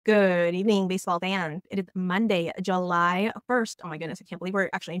Good evening, baseball fan. It is Monday, July 1st. Oh my goodness, I can't believe we're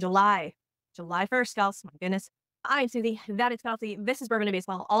actually in July. July 1st, Kelsey. My goodness. I'm Suzy. That is Kelsey. This is Bourbon and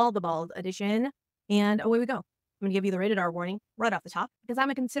Baseball, all the balls edition. And away we go. I'm going to give you the rated R warning right off the top because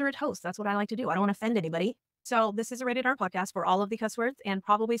I'm a considerate host. That's what I like to do. I don't want to offend anybody. So this is a rated R podcast for all of the cuss words and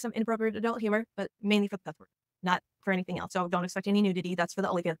probably some inappropriate adult humor, but mainly for the cuss words, not for anything else. So don't expect any nudity. That's for the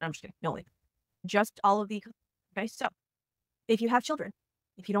OnlyFans. I'm just kidding. No, just all of the. Okay, so if you have children,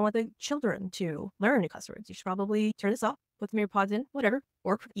 if you don't want the children to learn new cuss words, you should probably turn this off, put some earpods in, whatever,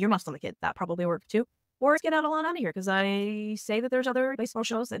 or earmuffs on the kid. That probably works too. Or get out of here because I say that there's other baseball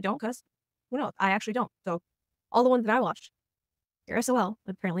shows that don't cuss. Well, no, I actually don't. So all the ones that I watched, you're SOL,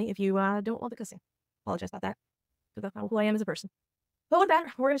 apparently, if you don't want the cussing. Apologize about that because that's not who I am as a person. But with that,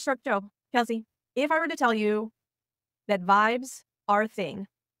 we're going to start the show. Kelsey, if I were to tell you that vibes are a thing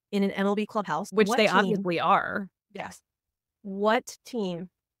in an MLB clubhouse, which they team, obviously are. Yes. What team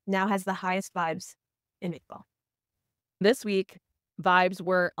now has the highest vibes in baseball? This week, vibes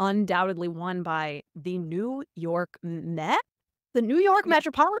were undoubtedly won by the New York Mets, the New York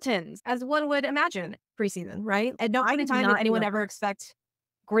Metropolitans, as one would imagine preseason, right? At no point in time did anyone ever expect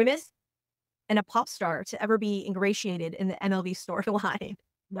Grimace and a pop star to ever be ingratiated in the MLB storyline.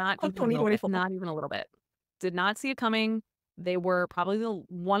 Not even a little bit. Did not see it coming. They were probably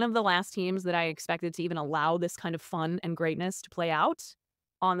one of the last teams that I expected to even allow this kind of fun and greatness to play out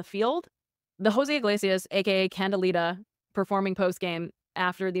on the field. The Jose Iglesias, a.k.a. Candelita, performing postgame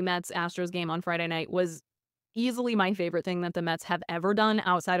after the Mets-Astros game on Friday night was easily my favorite thing that the Mets have ever done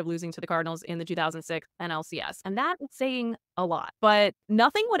outside of losing to the Cardinals in the 2006 NLCS. And that is saying a lot. But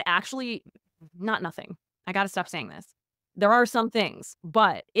nothing would actually, not nothing. I got to stop saying this. There are some things,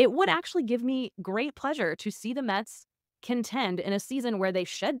 but it would actually give me great pleasure to see the Mets contend in a season where they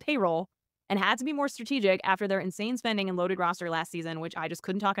shed payroll and had to be more strategic after their insane spending and loaded roster last season, which I just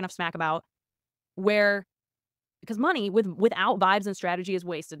couldn't talk enough smack about, because money without vibes and strategy is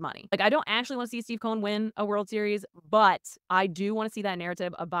wasted money. Like, I don't actually want to see Steve Cohen win a World Series, but I do want to see that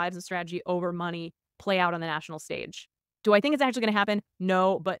narrative of vibes and strategy over money play out on the national stage. Do I think it's actually going to happen?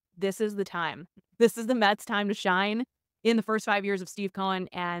 No, but this is the time. This is the Mets' time to shine in the first 5 years of Steve Cohen.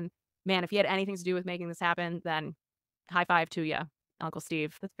 And man, if he had anything to do with making this happen, then high five to you, Uncle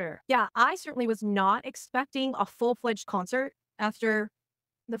Steve. That's fair. Yeah, I certainly was not expecting a full-fledged concert after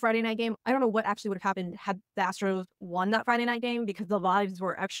the Friday night game. I don't know what actually would have happened had the Astros won that Friday night game because the vibes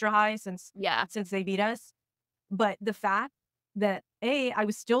were extra high since they beat us. But the fact that A, I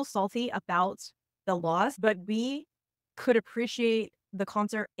was still salty about the loss, but B, could appreciate the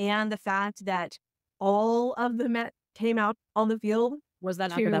concert and the fact that all of the Mets came out on the field. Was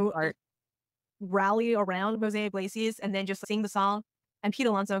that not the best part? Rally around Jose Iglesias and then just sing the song. And Pete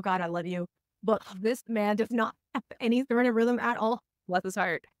Alonso, God, I love you. But this man does not have any sort of rhythm at all. Bless his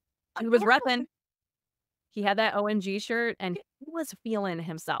heart. He was repping. He had that ONG shirt and he was feeling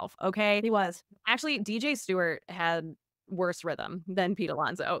himself, okay? He was. Actually, DJ Stewart had worse rhythm than Pete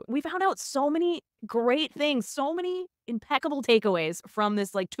Alonso. We found out so many great things, so many impeccable takeaways from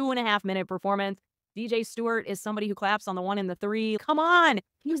this 2.5 minute performance. DJ Stewart is somebody who claps on the 1 and the 3. Come on.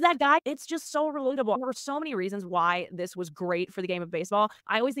 He's that guy. It's just so relatable. There were so many reasons why this was great for the game of baseball.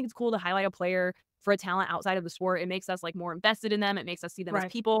 I always think it's cool to highlight a player for a talent outside of the sport. It makes us more invested in them. It makes us see them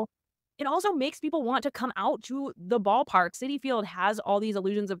as people. It also makes people want to come out to the ballpark. Citi Field has all these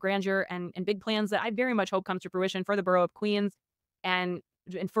illusions of grandeur and big plans that I very much hope comes to fruition for the borough of Queens and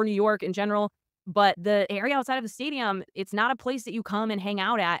for New York in general. But the area outside of the stadium, it's not a place that you come and hang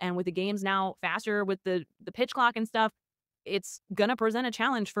out at. And with the games now faster with the pitch clock and stuff, it's going to present a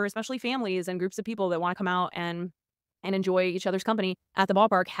challenge for especially families and groups of people that want to come out and enjoy each other's company at the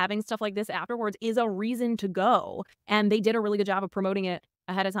ballpark. Having stuff like this afterwards is a reason to go. And they did a really good job of promoting it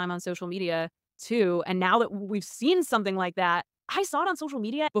ahead of time on social media too. And now that we've seen something like that, I saw it on social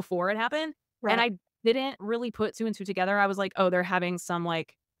media before it happened. And I didn't really put 2 and 2 together. I was like, oh, they're having some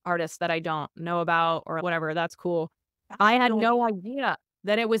artist that I don't know about or whatever. That's cool. I had no idea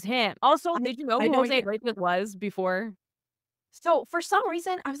that it was him. Also, did you know who Jose Iglesias was before? So for some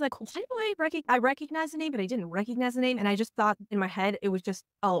reason, I was like, why do I recognize the name, but I didn't recognize the name. And I just thought in my head, it was just,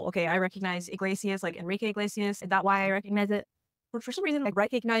 oh, okay, I recognize Iglesias, like Enrique Iglesias. Is that why I recognize it? But for some reason, I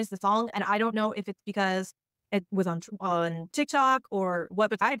recognize the song. And I don't know if it's because it was on TikTok or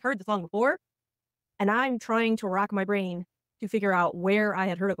what, but I had heard the song before. And I'm trying to rack my brain to figure out where I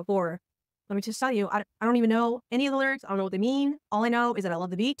had heard it before. Let me just tell you, I don't even know any of the lyrics. I don't know what they mean. All I know is that I love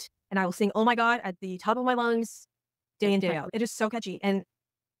the beat and I will sing, oh my God, at the top of my lungs, day in, day out. It is so catchy. And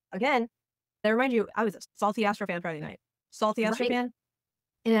again, that reminds you, I was a salty Astro fan Friday night. Salty Astro fan.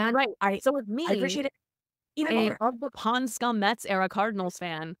 And so with me, I appreciate it. Even a more. of the Pond Scum Mets era Cardinals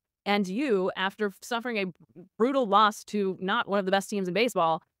fan, and you, after suffering a brutal loss to not one of the best teams in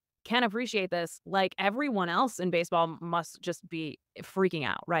baseball, can appreciate this. Like everyone else in baseball must just be freaking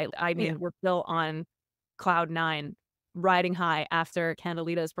out, right? I Yeah. mean, we're still on cloud nine, riding high after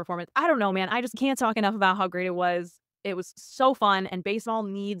Candelita's performance. I don't know, man. I just can't talk enough about how great it was. It was so fun, and baseball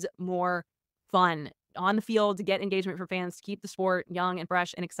needs more fun on the field to get engagement for fans, to keep the sport young and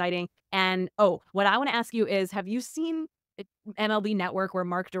fresh and exciting. And what I want to ask you is, have you seen MLB Network where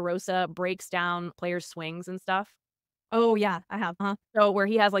Mark DeRosa breaks down players' swings and stuff? Oh, yeah, I have. Uh-huh. So where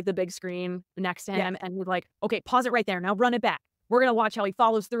he has like the big screen next to Yeah. him and he's like, okay, pause it right there. Now run it back. We're going to watch how he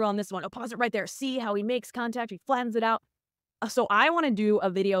follows through on this one. Oh, pause it right there. See how he makes contact. He flattens it out. So I want to do a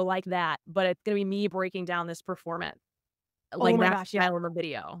video like that, but it's going to be me breaking down this performance. Oh Like my that gosh, yeah. style of a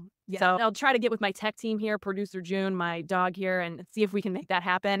video. Yeah. So I'll try to get with my tech team here, producer June, my dog here, and see if we can make that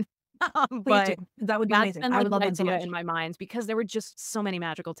happen. Please But do. That would be that's amazing. been I like would the love that so idea much. in my mind because there were just so many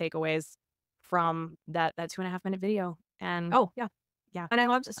magical takeaways from that 2.5 minute video. And Oh, yeah. yeah, And I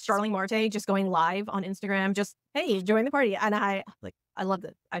loved Charlene Marte just going live on Instagram, just, "Hey, join the party." And I loved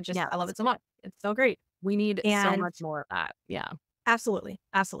it. yeah, I love it so much. It's so great. we need so And much more of that. Yeah. absolutely,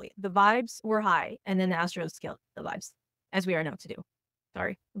 absolutely. The vibes were high, and then the Astros killed the vibes, as we are known to do.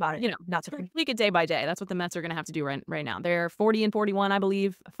 Sorry about it. You know, Not so take it day by day. That's what the Mets are going to have to do right now. They're 40-41, I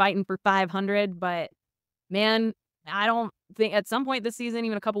believe, fighting for 500. But man, I don't think at some point this season,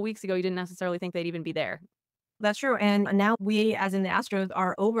 even a couple weeks ago, you didn't necessarily think they'd even be there. That's true. And now we, as in the Astros,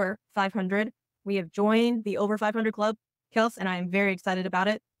 are over 500. We have joined the over 500 club, Kels, and I am very excited about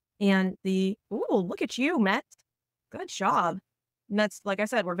it. And look at you, Mets. Good job. Mets, like I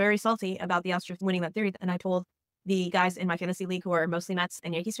said, we're very salty about the Astros winning that series. And I told the guys in my fantasy league who are mostly Mets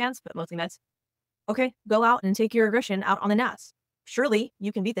and Yankees fans, but mostly Mets, okay, go out and take your aggression out on the Nats. Surely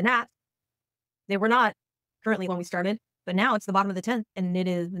you can beat the Nats. They were not currently when we started, but now it's the bottom of the 10th and it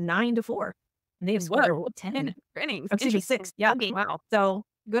is 9-4. And they have scored Whoa, 10 innings. excuse me, 6. Yeah. Okay, wow. So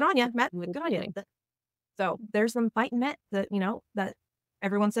good on you, Matt. Good on you. Okay. So there's some fighting Met that, that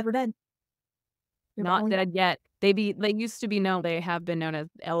everyone's ever dead. You're Not calling dead yet. They used to be known. They have been known as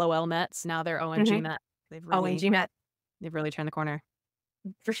LOL Mets. Now they're OMG Mhm. Mets. OMG Met. They've really turned the corner.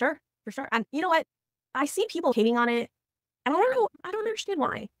 For sure. For sure. And you know what? I see people hating on it. And I don't understand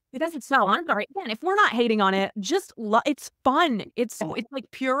why. Because it's so I'm sorry. Again, if we're not hating on it, just it's fun. It's like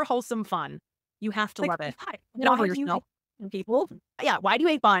pure wholesome fun. You have to like, love it. why? Get over Why do you yourself. hate on people? Yeah. Why do you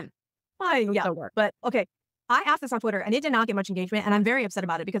hate fun? Why? Yeah. So work. But okay. I asked this on Twitter and it did not get much engagement. And I'm very upset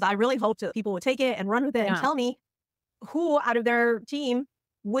about it because I really hoped that people would take it and run with it and Yeah. tell me who out of their team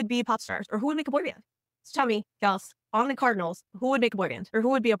would be pop stars or who would make a boy band. So tell me, Kels, on the Cardinals, who would make a boy band or who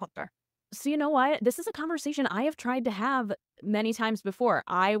would be a pop star? So you know what? This is a conversation I have tried to have many times before.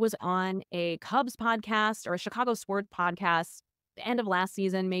 I was on a Cubs podcast or a Chicago sports podcast the end of last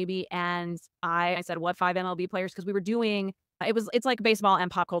season, maybe, and I said, what 5 MLB players? Because we were doing it's like baseball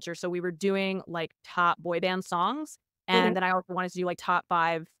and pop culture. So we were doing like top boy band songs. And then I also wanted to do like top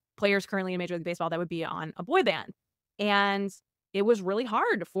 5 players currently in Major League Baseball that would be on a boy band. And it was really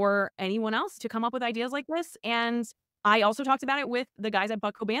hard for anyone else to come up with ideas like this. And I also talked about it with the guys at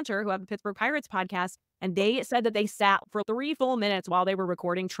Bucko Banter who have the Pittsburgh Pirates podcast. And they said that they sat for 3 full minutes while they were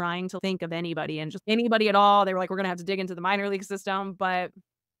recording trying to think of anybody and just anybody at all. They were like, we're going to have to dig into the minor league system. But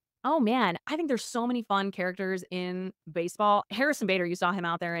oh man, I think there's so many fun characters in baseball. Harrison Bader, you saw him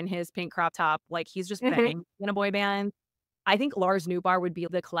out there in his pink crop top. Like he's just bang in a boy band. I think Lars Newbar would be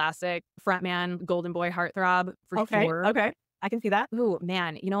the classic frontman, golden boy heartthrob for sure. Okay. I can see that. Ooh,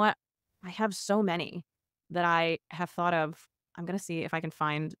 man, you know what? I have so many that I have thought of. I'm going to see if I can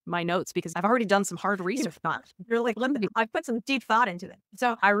find my notes because I've already done some hard research. You're like, I've put some deep thought into it.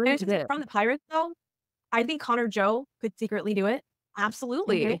 So I really did. from the Pirates, though, I think Connor Joe could secretly do it.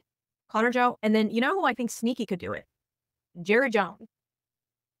 Absolutely. Connor Joe. And then you know who I think sneaky could do it? Jared Jones.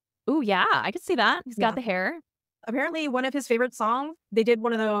 Ooh, yeah, I could see that. He's got the hair. Apparently, one of his favorite songs, they did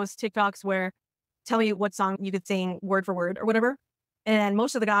one of those TikToks where tell me what song you could sing word for word or whatever. And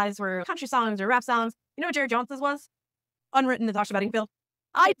most of the guys were country songs or rap songs. You know what Jared Jones's was? Unwritten Natasha Bedingfield.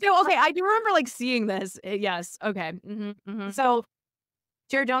 I do. Okay, I do remember like seeing this. Yes. Okay. So,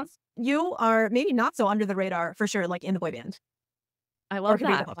 Jared Jones, you are maybe not so under the radar for sure, like in the boy band. I love could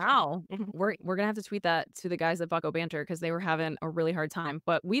be that. the Wow. We're gonna have to tweet that to the guys at Bucko Banter because they were having a really hard time.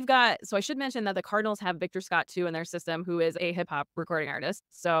 But we've got so I should mention that the Cardinals have Victor Scott too in their system, who is a hip hop recording artist.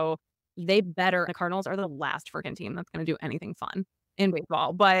 So the Cardinals are the last freaking team that's gonna do anything fun in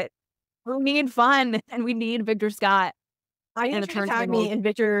baseball. But we need fun and we need Victor Scott. I need you to tag me and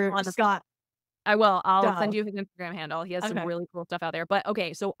Victor Scott I will. I'll Duh. send you his Instagram handle. He has some Okay. really cool stuff out there. But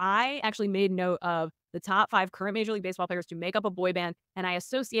okay, so I actually made note of the top 5 current Major League Baseball players to make up a boy band, and I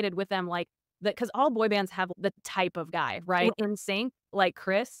associated with them like that because all boy bands have the type of guy, right? In sync, like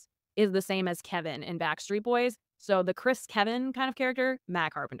Chris is the same as Kevin in Backstreet Boys. So the Chris Kevin kind of character,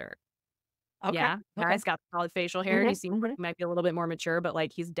 Matt Carpenter. Okay. Yeah, Okay. guy's got solid facial hair. He Mhm, seems like mhm. he might be a little bit more mature, but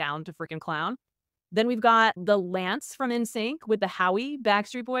like he's down to freaking clown. Then we've got the Lance from NSYNC with the Howie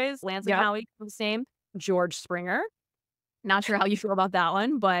Backstreet Boys. Lance and Yep. Howie are the same. George Springer. Not sure how you feel about that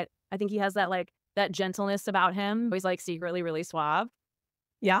one, but I think he has that like that gentleness about him. He's like secretly really suave.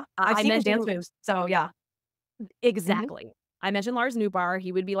 Yeah. I've I seen his dance mentioned moves. So yeah. Mhm. exactly. I mentioned Lars Newbar.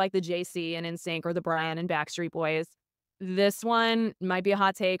 He would be like the JC in NSYNC or the Brian and Backstreet Boys. This one might be a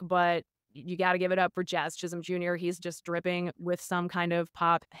hot take, but you got to give it up for Jazz Chisholm Jr. He's just dripping with some kind of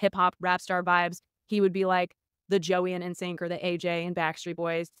pop, hip hop, rap star vibes. He would be like the Joey in NSYNC or the AJ in Backstreet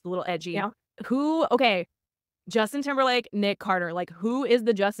Boys, a little edgy. Yeah. Okay, Justin Timberlake, Nick Carter. Like, who is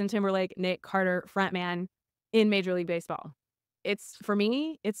the Justin Timberlake, Nick Carter frontman in Major League Baseball? It's for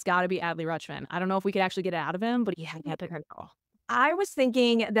me, it's got to be Adley Rutschman. I don't know if we could actually get it out of him, but he had to go. I was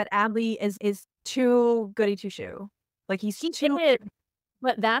thinking that Adley is too goody two shoe. Like he's He too did,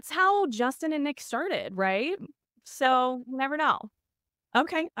 but that's how Justin and Nick started, right? So you never know.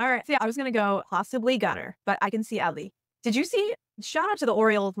 okay. All right. So yeah, I was gonna go possibly Gunner, but I can see Adley. Did you see? Shout out to the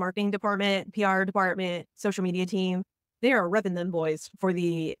Orioles marketing department, PR department, social media team. They are repping them boys for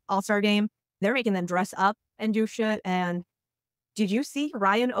the All-Star game. They're making them dress up and do shit. And did you see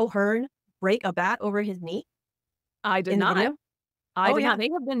Ryan O'Hearn break a bat over his knee I did in the not. video? I Oh did yeah. not. They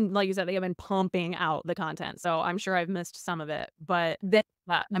have been, like you said, they have been pumping out the content. So I'm sure I've missed some of it, but That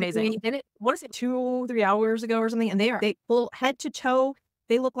amazing. they did it. What is it? 2, 3 hours ago or something? And they full head to toe.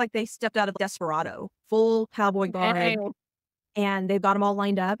 They look like they stepped out of Desperado, full cowboy Hey, garb, and they've got them all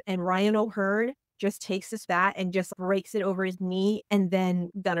lined up. And Ryan O'Hearn just takes this bat and just breaks it over his knee, and then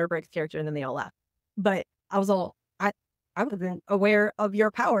Gunner breaks character, and then they all laugh. But I was all, I wasn't aware of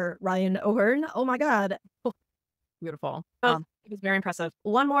your power, Ryan O'Hearn. Oh my god, beautiful. it was very impressive.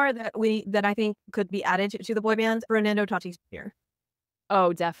 One more that I think could be added to the boy band, Fernando Tatis Jr.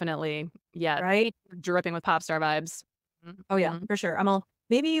 Oh, definitely. Yeah. Right? Dripping with pop star vibes. Oh yeah, Mhm. for sure. I'm all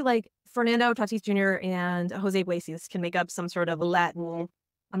maybe like Fernando Tatis Jr. and Jose Iglesias can make up some sort of Latin.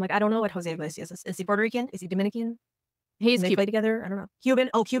 I'm like, I don't know what Jose Iglesias is. Is he Puerto Rican? Is he Dominican? He's Can they cute. play together? I don't know. Cuban?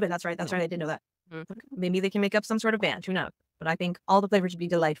 Oh, Cuban. That's right. That's right. I didn't know that. Mhm. Maybe they can make up some sort of band. Who knows? But I think all the flavors would be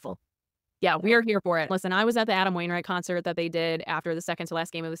delightful. Yeah, we are here for it. Listen, I was at the Adam Wainwright concert that they did after the second to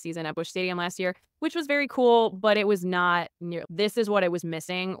last game of the season at Busch Stadium last year, which was very cool, but it was not near. This is what it was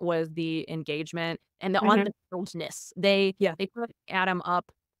missing was the engagement and the on Mhm. the fieldness. They Yeah. they put Adam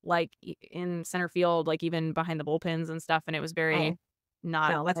up like in center field, like even behind the bullpens and stuff, and it was very Oh,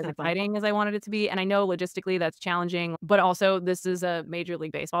 not no, that's as not fun. exciting as I wanted it to be. And I know logistically that's challenging, but also this is a Major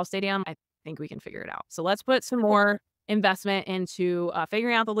League Baseball stadium. I think we can figure it out. So let's put some more investment into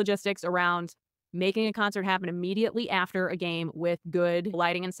figuring out the logistics around making a concert happen immediately after a game with good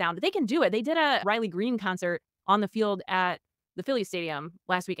lighting and sound. They can do it. They did a Riley Green concert on the field at the Phillies stadium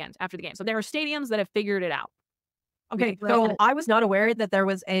last weekend after the game. So there are stadiums that have figured it out. Okay, so I was not aware that there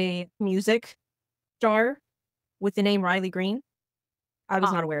was a music star with the name Riley Green. I was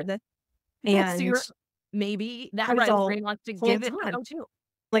Uh, not aware of that. so And maybe I that was Riley all, Green wants to hold give it a on. go too.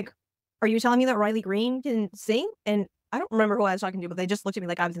 Like, are you telling me that Riley Green can sing? And I don't remember who I was talking to, but they just looked at me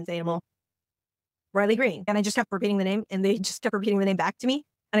like I was insane. I'm all, Riley Green. And I just kept repeating the name, and they just kept repeating the name back to me.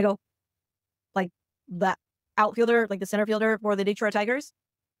 And I go, like, that outfielder, like the center fielder for the Detroit Tigers.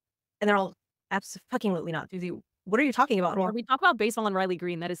 And they're all, absolutely not, Suzy. What are you talking about? When we talk about baseball and Riley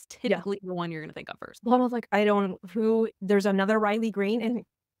Green, that is typically the one you're going to think of first. Well, I was like, I don't, who, there's another Riley Green, and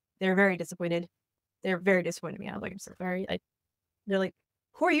they're very disappointed. They're very disappointed in me. I was like, I'm so sorry. They're like,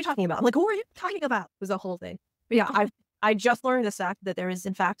 who are you talking about? I'm like, who are you talking about? It was a whole thing. But yeah, I just learned this fact that there is,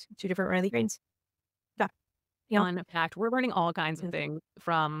 in fact, 2 different Riley Greens. Yeah. You know, Fun fact. We're learning all kinds of things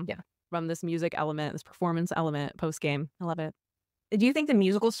from this music element, this performance element post game. I love it. do you think the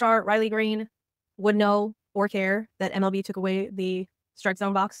musical star Riley Green would know or care that MLB took away the strike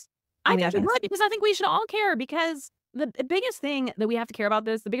zone box? I think he would because I think we should all care because the biggest thing that we have to care about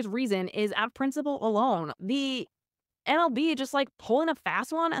this, the biggest reason is out of principle alone. The MLB just like pulling a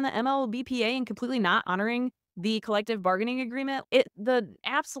fast one and the MLBPA and completely not honoring the collective bargaining agreement. The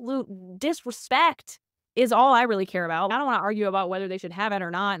absolute disrespect is all I really care about. I don't want to argue about whether they should have it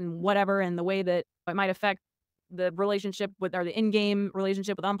or not and whatever and the way that it might affect the relationship with or the in-game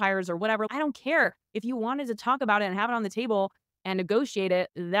relationship with umpires or whatever. I don't care. If you wanted to talk about it and have it on the table and negotiate it,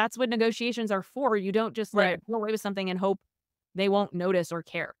 that's what negotiations are for. You don't just like go away with something and hope they won't notice or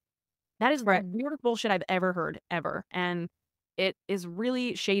care. That is the Right. weirdest bullshit I've ever heard, ever. And it is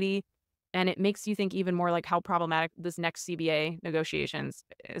really shady. And it makes you think even more like how problematic this next CBA negotiations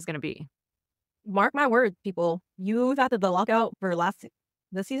is going to be. Mark my words, people. You thought that the lockout for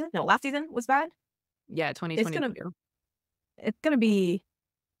this season? No, last season was bad. Yeah, It's gonna 2022. it's gonna be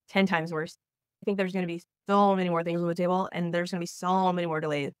 10 times worse. I think there's gonna be so many more things on the table, and there's gonna be so many more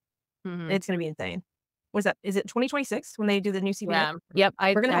delays. Hmm. It's gonna be insane. What's that? Is it 2026 when they do the new CBA? Yeah. Yep.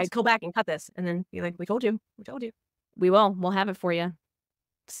 We're gonna have to go back and cut this, and then be like, "We told you. We told you." We will. We'll have it for you.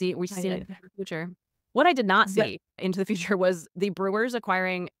 We see it in the future. What I did not But see into the future was the Brewers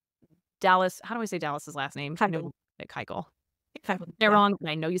acquiring Dallas. How do I say Dallas's last name? Keuchel. Keuchel. Keuchel, They're yeah. wrong.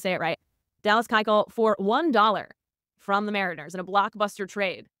 I know you say it right. Dallas Keuchel for $1 from the Mariners in a blockbuster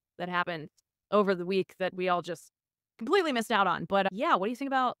trade that happened over the week that we all just completely missed out on. But yeah, what do you think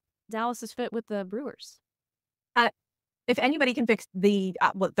about Dallas's fit with the Brewers? If anybody can fix the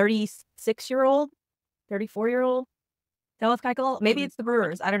 36-year-old, 34-year-old Dallas Keuchel, maybe it's the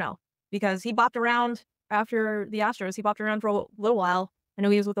Brewers. I don't know, because he bopped around after the Astros. He bopped around for a little while. I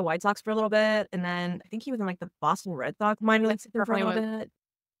know he was with the White Sox for a little bit, and then I think he was in like the Boston Red Sox minor league for a little bit,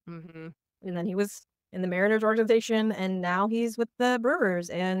 Mm-hmm. and then he was in the Mariners organization, and now he's with the Brewers,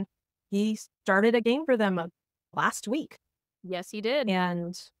 and he started a game for them last week. Yes, he did.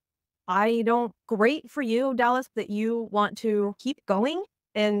 And great for you, Dallas, that you want to keep going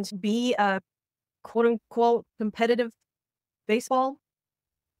and be a quote unquote competitive baseball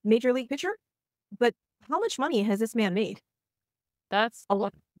major league pitcher. But how much money has this man made? That's a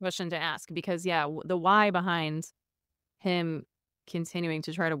lot question to ask because, yeah, the why behind him continuing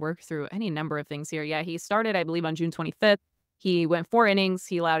to try to work through any number of things here. Yeah, he started, I believe, on June 25th. He went 4 innings.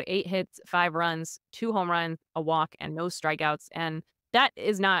 He allowed 8 hits, 5 runs, 2 home runs, a walk, and no strikeouts. And that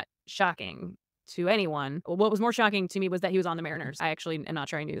is not shocking to anyone. What was more shocking to me was that he was on the Mariners. I actually am not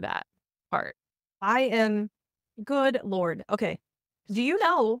sure I knew that part. I am, good Lord. Okay. Do you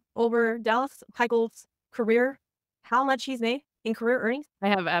know over Dallas Keuchel's career how much he's made in career earnings? I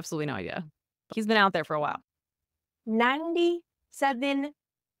have absolutely no idea. He's been out there for a while. $97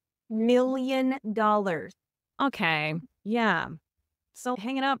 million. Okay. Yeah. So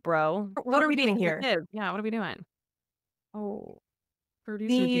hang it up, bro. What are we doing here? Yeah, what are we doing? Oh,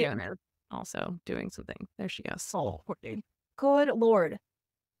 producer The Deanna also doing something. There she goes. Oh, poor dude. Good Lord.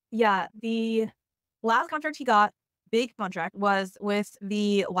 Yeah, the last contract he got, big contract, was with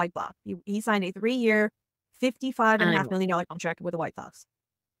the White Sox. He signed a 3-year, $55.5 million contract with the White Sox.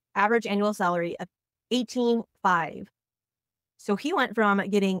 Average annual salary of $18.5. So he went from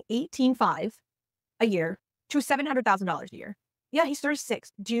getting $18.5 a year to $700,000 a year. Yeah, he's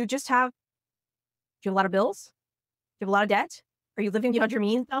 36. Do you have a lot of bills? Do you have a lot of debt? Are you living beyond your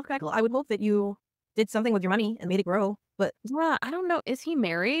means, Dallas Keuchel? I would hope that you did something with your money and made it grow. But yeah, I don't know. Is he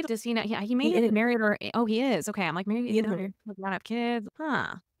married? Does he not? Yeah, he may be married or he is. Okay, I'm like maybe he doesn't have kids.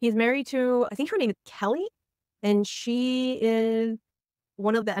 Huh? He's married to, I think her name is Kelly, and she is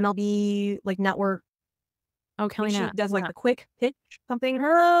one of the MLB network. Oh, Kelly Nash. She does the quick pitch something.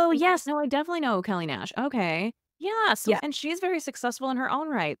 Oh yes, no, I definitely know Kelly Nash. Okay. Yes, Yeah. And she's very successful in her own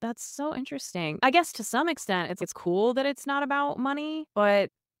right. That's so interesting. I guess to some extent, it's cool that it's not about money,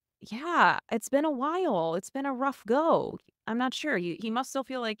 but yeah, it's been a while. It's been a rough go. I'm not sure. He must still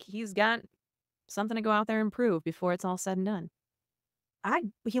feel like he's got something to go out there and prove before it's all said and done.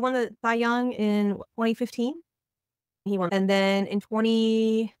 He won the Cy Young in 2015. He won, and then in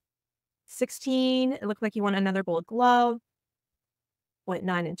 2016, it looked like he won another Gold Glove. Went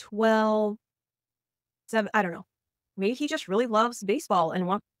 9-12. 7. I don't know. Maybe he just really loves baseball and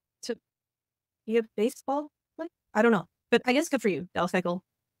wants to be a baseball player. I don't know, but I guess good for you, Dallas Keuchel.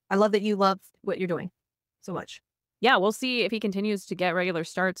 I love that you love what you're doing so much. Yeah, we'll see if he continues to get regular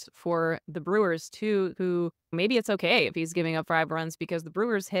starts for the Brewers too, who maybe it's okay if he's giving up 5 runs because the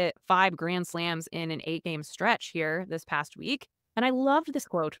Brewers hit 5 grand slams in an 8-game stretch here this past week. And I loved this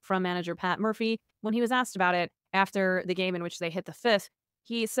quote from manager Pat Murphy when he was asked about it after the game in which they hit the 5th.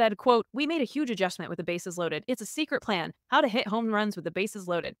 He said, quote, "We made a huge adjustment with the bases loaded. It's a secret plan, how to hit home runs with the bases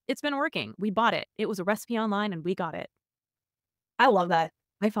loaded. It's been working. We bought it. It was a recipe online and we got it." I love that.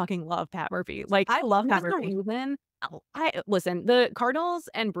 I fucking love Pat Murphy. I love Pat Murphy. Listen, the Cardinals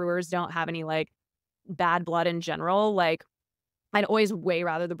and Brewers don't have any bad blood in general. I'd always way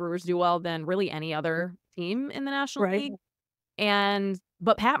rather the Brewers do well than really any other team in the National League.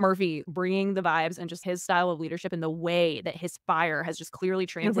 But Pat Murphy bringing the vibes and just his style of leadership and the way that his fire has just clearly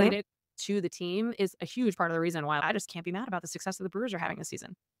translated to the team is a huge part of the reason why I just can't be mad about the success that the Brewers are having this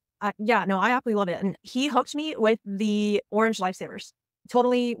season. Yeah, no, I absolutely love it. And he hooked me with the Orange Lifesavers.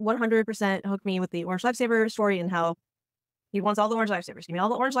 Totally 100% hooked me with the Orange Lifesaver story and how He wants all the orange lifesavers. Give me all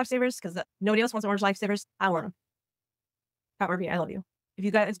the orange lifesavers because nobody else wants orange lifesavers. I want them. Pat Murphy, I love you. If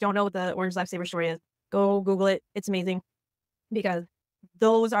you guys don't know what the orange lifesaver story is, go Google it. It's amazing because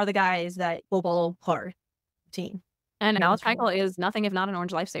those are the guys that will ball hard team. And Alex Keuchel is nothing if not an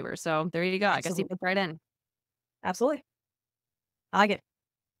orange lifesaver. So there you go. I guess he fits right in. Absolutely. I like it.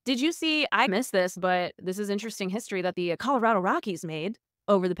 Did you see, I missed this, but this is interesting history that the Colorado Rockies made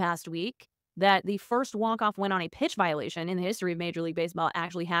over the past week, that the first walk-off win on a pitch violation in the history of Major League Baseball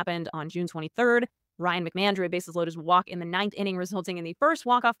actually happened on June 23rd. Ryan McMahon drew a bases loaded walk in the 9th inning, resulting in the first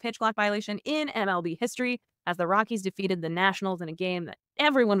walk-off pitch clock violation in MLB history as the Rockies defeated the Nationals in a game that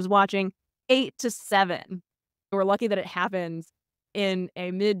everyone was watching 8-7. We're lucky that it happened in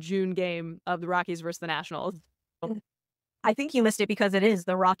a mid-June game of the Rockies versus the Nationals. I think you missed it because it is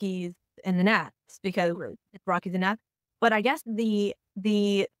the Rockies and the Nats, because it's Rockies and Nats. But I guess the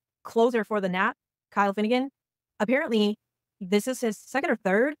closer for the Nats, Kyle Finnegan, apparently this is his second or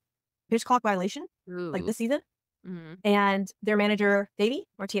third pitch clock violation, like this season. And their manager, Davey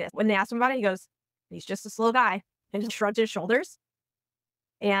Martinez, when they asked him about it, he goes, he's just a slow guy, and just shrugged his shoulders.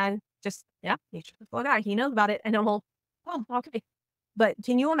 And just, yeah, he's just a slow guy. He knows about it. And I'm all, oh, okay. But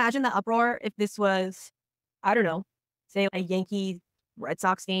can you imagine the uproar if this was, I don't know, say a Yankees Red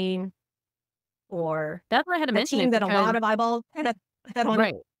Sox game, or that's what I had to mention. Team that a lot of eyeballs had on.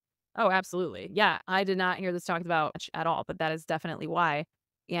 Right. Oh, absolutely. Yeah, I did not hear this talked about much at all, but that is definitely why.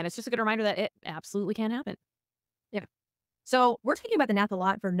 And it's just a good reminder that it absolutely can happen. Yeah. So we're talking about the Nats a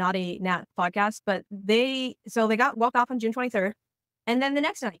lot for not a Nat podcast, but they got walked off on June 23rd, and then the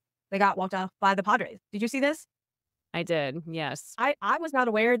next night they got walked off by the Padres. Did you see this? I did. Yes. I was not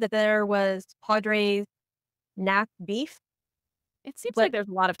aware that there was Padres Nats beef. It seems like there's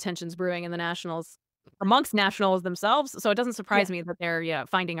a lot of tensions brewing in the Nationals, amongst Nationals themselves, so it doesn't surprise me that they're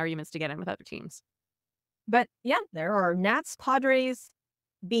finding arguments to get in with other teams. But yeah, there are Nats Padres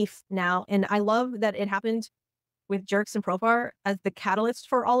beef now, and I love that it happened with Jerks and Profar as the catalyst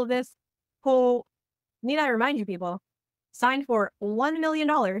for all of this. Who, need I remind you people, signed for $1 million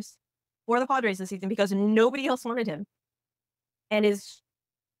for the Padres this season because nobody else wanted him, and is,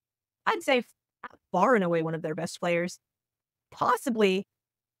 I'd say, far and away one of their best players, possibly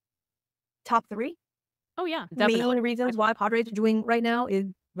top 3. Oh yeah, definitely. Main reasons why Padres are doing right now is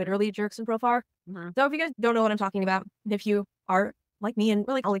literally Jerks and Profar. So if you guys don't know what I'm talking about, if you are like me and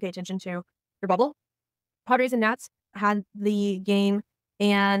really only pay attention to your bubble, Padres and Nats had the game,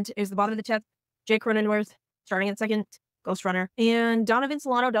 and it was the bottom of the 10th. Jake Cronenworth starting at second, ghost runner, and Donovan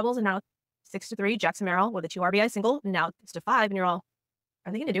Solano doubles, and now 6-3. Jackson Merrill with a 2 RBI single, and now 6-5. And you're all,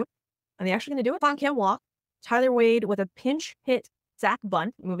 are they going to do it? Are they actually going to do it? Von Kim walk. Tyler Wade with a pinch hit sack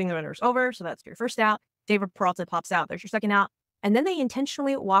bunt, moving the runners over. So that's your first out. David Peralta pops out. There's your second out. And then they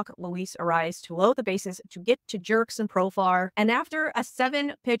intentionally walk Luis Ariz to load the bases to get to Jerks and Profar. And after a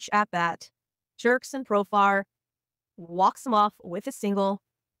 7-pitch at bat, Jerks and Profar walks him off with a single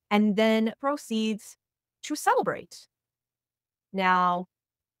and then proceeds to celebrate. Now,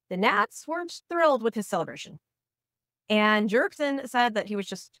 the Nats weren't thrilled with his celebration. And Jerkson said that he was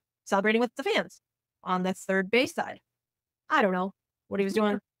just celebrating with the fans on the third base side. I don't know what he was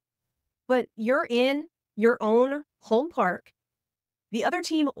doing. But you're in your own home park. The other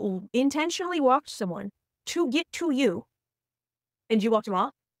team intentionally walked someone to get to you, and you walked him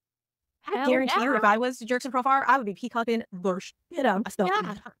off. I guarantee you, if I was Jerkson Profar, I would be peacocking the shit out of stuff.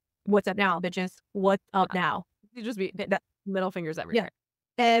 Yeah. What's up now, bitches? What's up now? You'd just be middle fingers everywhere.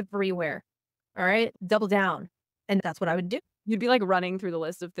 Yeah. Everywhere. All right? Double down. And that's what I would do. You'd be like running through the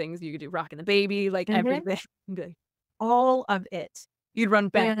list of things you could do, rocking the baby, like everything. All of it. You'd run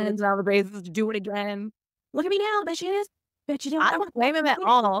back and down the bases to do it again. Look at me now, bitches. Bet you don't. I don't blame him at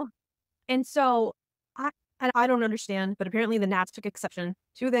all. And so I don't understand, but apparently the Nats took exception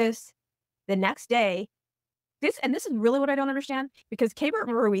to this. The next day, this is really what I don't understand, because Keibert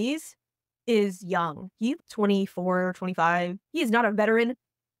Ruiz is young. He's 24, 25. He is not a veteran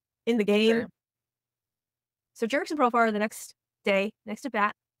in the game. Sure. So Jerks and Profar the next day, next at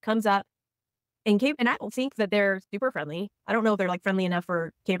bat, comes up, and I don't think that they're super friendly. I don't know if they're like friendly enough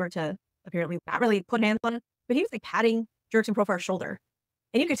for Keibert to apparently not really put hands on him, but he was like patting Jerks and Profar's shoulder.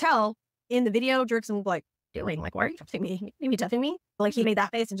 And you could tell in the video, Jerks was like, doing, like, why are you touching me? Maybe touching me? Like, he made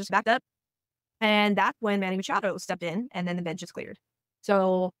that face and just backed up. And that's when Manny Machado stepped in, and then the bench is cleared.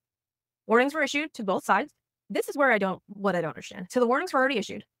 So warnings were issued to both sides. This is where I don't understand. So the warnings were already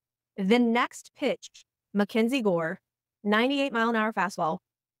issued. The next pitch, Mackenzie Gore, 98-mile-an-hour fastball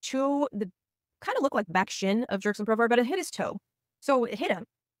to the kind of looked like back shin of Jerks and Profar, but it hit his toe. So it hit him.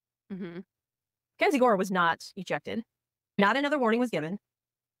 Mackenzie Gore was not ejected. Not another warning was given.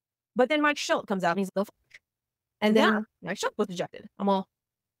 But then Mike Schultz comes out and he's like, And then Mike Schultz was ejected.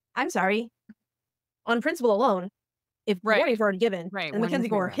 I'm sorry. On principle alone, if warnings were already given and Mackenzie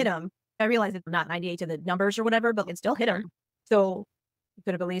Gore hit him, I realize it's not 98 to the numbers or whatever, but it still hit him. So you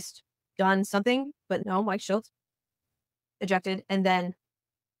could have at least done something, but no, Mike Schultz ejected. And then,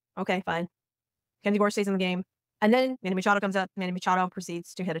 okay, fine. Mackenzie Gore stays in the game. And then Manny Machado comes up. Manny Machado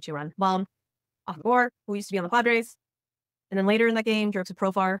proceeds to hit a 2-run bomb off Gore, who used to be on the Padres. And then later in that game, Jurickson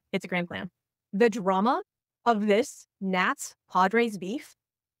Profar hits a grand slam. The drama of this Nats Padres beef,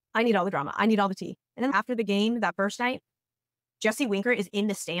 I need all the drama. I need all the tea. And then after the game that first night, Jesse Winker is in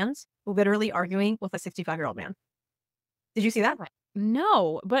the stands, literally arguing with a 65-year-old man. Did you see that?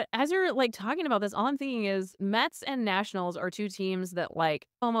 No, but as you're like talking about this, all I'm thinking is Mets and Nationals are two teams that like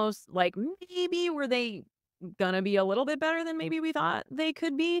almost like maybe were they gonna be a little bit better than maybe we thought they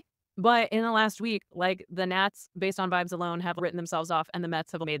could be. But in the last week, like the Nats, based on vibes alone, have written themselves off, and the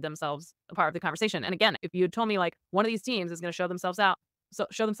Mets have made themselves a part of the conversation. And again, if you had told me like one of these teams is going to show themselves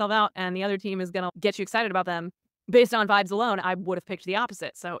out, and the other team is going to get you excited about them based on vibes alone, I would have picked the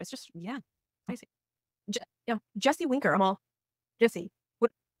opposite. So it's just crazy. Jesse Winker, Jesse,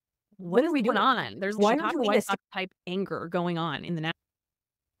 what are we doing on? There's Chicago White Sox type anger going on in the Nats.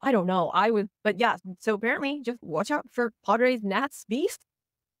 I don't know. But yeah. So apparently, just watch out for Padres Nats beef.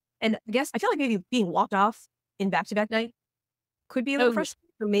 And I guess I feel like maybe being walked off in back-to-back night could be a little frustrating.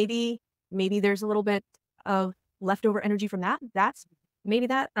 So maybe there's a little bit of leftover energy from that. That's maybe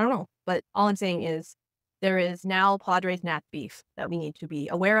that. I don't know. But all I'm saying is there is now Padres Nats beef that we need to be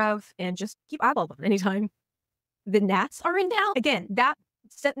aware of and just keep eyeballs on anytime the Nats are in town. Again, that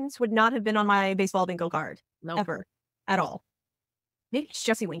sentence would not have been on my baseball bingo card ever at all. Maybe it's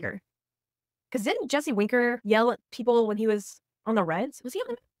Jesse Winker. Because didn't Jesse Winker yell at people when he was on the Reds? Was he on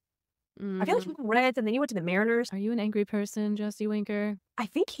the I feel like he was on the Reds and then he went to the Mariners. Are you an angry person, Jesse Winker? I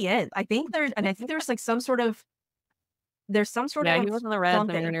think he is. I think there's like some sort of he was on the Reds,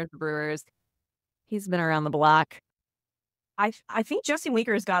 the Mariners, the Brewers. He's been around the block. I think Jesse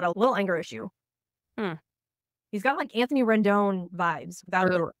Winker's got a little anger issue. He's got like Anthony Rendon vibes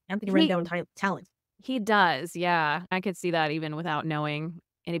without Anthony Rendon talent. He does, yeah. I could see that even without knowing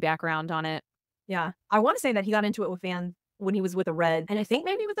any background on it. Yeah. I want to say that he got into it with fans when he was with the Reds, and I think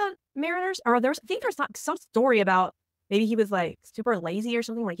maybe with the Mariners, or there's some story about maybe he was like super lazy or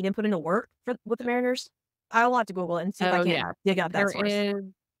something, like he didn't put in the work with the Mariners. I'll have to Google it and see if I can dig out that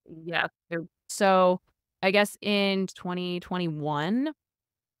source. So I guess in 2021,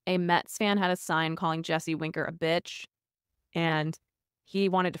 a Mets fan had a sign calling Jesse Winker a bitch, and he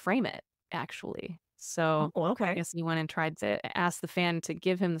wanted to frame it, actually. So I guess he went and tried to ask the fan to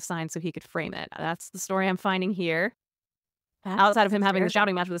give him the sign so he could frame it. That's the story I'm finding here. Outside of him having a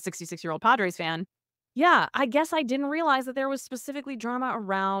shouting match with a 66-year-old Padres fan. Yeah, I guess I didn't realize that there was specifically drama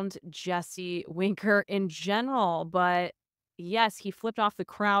around Jesse Winker in general. But yes, he flipped off the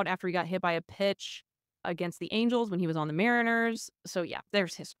crowd after he got hit by a pitch against the Angels when he was on the Mariners. So yeah,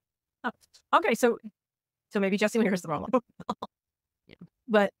 there's his. Okay, so maybe Jesse Winker is the wrong one.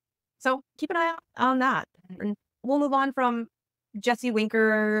 But so keep an eye out on that. And we'll move on from Jesse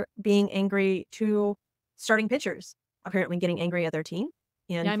Winker being angry to starting pitchers apparently getting angry at their team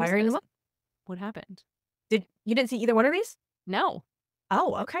and firing them up. What happened? You didn't see either one of these? No.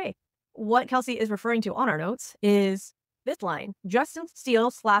 Oh, okay. What Kelsey is referring to on our notes is this line: Justin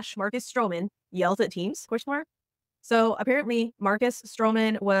Steele / Marcus Stroman yells at teams? ? So apparently Marcus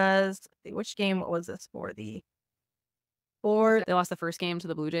Stroman was, which game was this for? They lost the first game to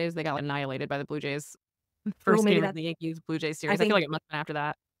the Blue Jays. They got annihilated by the Blue Jays. First game of the Yankees Blue Jays series. I feel like it must have been after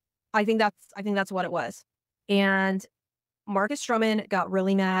that. I think that's what it was. And Marcus Stroman got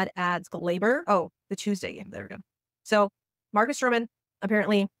really mad at Gleyber. Oh, the Tuesday game. There we go. So Marcus Stroman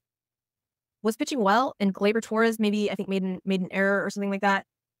apparently was pitching well, and Gleyber Torres made an error or something like that,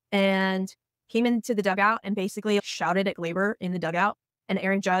 and came into the dugout and basically shouted at Gleyber in the dugout. And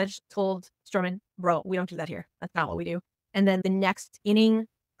Aaron Judge told Stroman, "Bro, we don't do that here. That's not what we do." And then the next inning,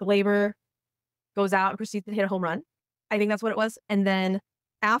 Gleyber goes out and proceeds to hit a home run. I think that's what it was. And then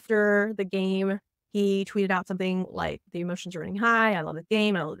after the game, he tweeted out something like, "The emotions are running high. I love the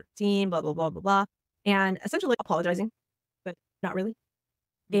game. I love the team, blah, blah, blah, blah, blah." And essentially apologizing, but not really.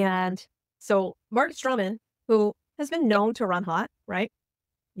 And so Marcus Stroman, who has been known to run hot, right,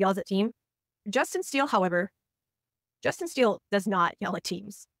 yells at team. Justin Steele, however, does not yell at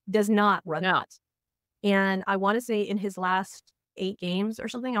teams, does not run hot. And I want to say in his last 8 games or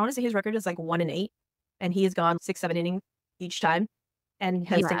something, I want to say his record is like 1-8, and he has gone 6-7 innings each time and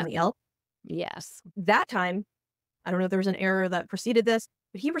has taken the L. Yes. That time, I don't know if there was an error that preceded this,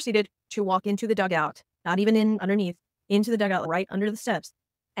 but he proceeded to walk into the dugout, not even underneath, into the dugout right under the steps,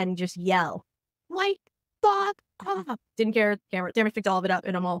 and just yell, like fuck up. Didn't care. Camera picked all of it up,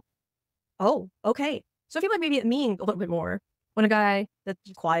 and I'm all, oh, okay. So I feel like maybe it means a little bit more when a guy that's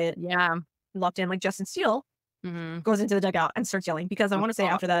quiet, Yeah. locked in, like Justin Steele, Hmm. goes into the dugout and starts yelling. Because I want to say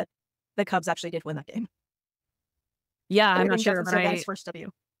after that, the Cubs actually did win that game. Yeah, And I'm I not think sure, Justin but Steele got his first W.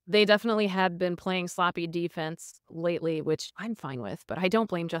 they definitely had been playing sloppy defense lately, which I'm fine with, but I don't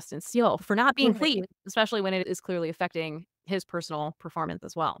blame Justin Steele for not being Right. pleased, especially when it is clearly affecting his personal performance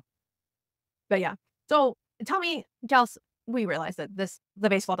as well. But yeah. So tell me, Kels, we realize that the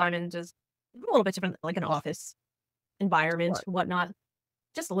baseball diamond is a little bit different, like an office environment, whatnot,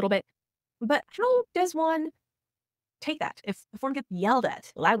 just a little bit. But how does one take that if one gets yelled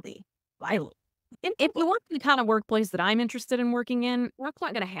at loudly, violently? If you want the kind of workplace that I'm interested in working in, that's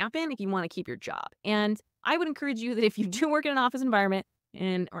not going to happen if you want to keep your job. And I would encourage you that if you do work in an office environment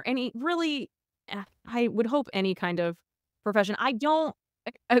or any really, I would hope any kind of profession. I don't,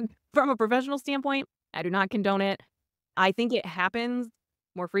 from a professional standpoint, I do not condone it. I think it happens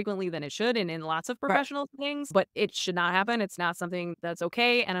more frequently than it should and in lots of Right. professional things, but it should not happen. It's not something that's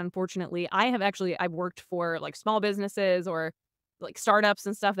okay. And unfortunately, I've worked for like small businesses or like startups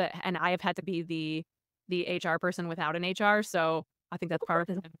and stuff and I have had to be the HR person without an HR. So I think that's part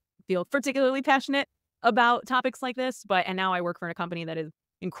of it. I feel particularly passionate about topics like this, and now I work for a company that is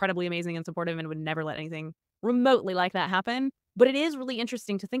incredibly amazing and supportive and would never let anything remotely like that happen. But it is really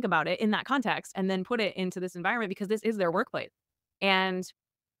interesting to think about it in that context and then put it into this environment because this is their workplace. And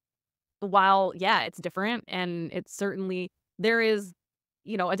while, yeah, it's different and it's certainly there is,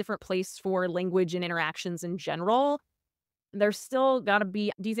 a different place for language and interactions in general, there's still gotta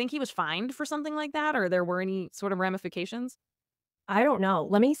be do you think he was fined for something like that or there were any sort of ramifications? I don't know.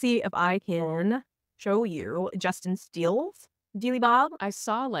 Let me see if I can show you Justin Steele's Dealey Bob. I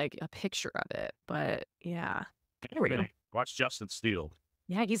saw, like, a picture of it, but yeah. There we go. Watch Justin Steele.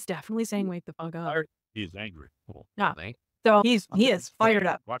 Yeah, he's definitely saying, "Wake the fuck up." He's angry. Cool. Yeah. Right? So he is fired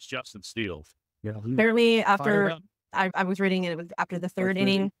up. Watch Justin Steele. Yeah. Apparently, after Fired I was reading it was after the third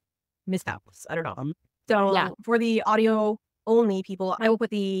inning, mishaps. I don't know. Yeah. So for the audio only people, I will put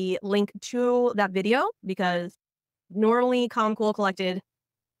the link to that video because normally calm, cool, collected,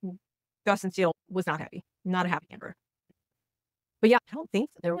 Justin Steele was not happy. Not a happy camper. But yeah, I don't think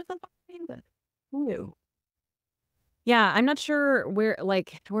there was a fine, but who knew? Yeah, I'm not sure where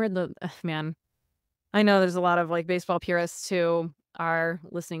the man. I know there's a lot of, like, baseball purists who are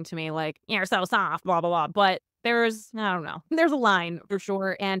listening to me like, "You're so soft, blah, blah, blah," but I don't know. There's a line for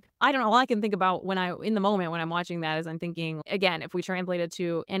sure, and I don't know, all I can think about in the moment when I'm watching that is I'm thinking, again, if we translate it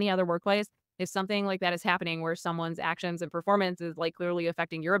to any other workplace, if something like that is happening where someone's actions and performance is, like, clearly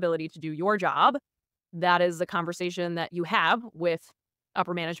affecting your ability to do your job, that is the conversation that you have with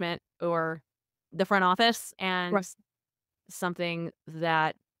upper management or the front office, and Right. something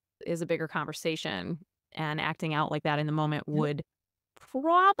that is a bigger conversation, and acting out like that in the moment would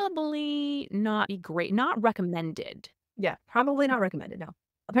probably not be great, not recommended. Yeah, probably not recommended. No.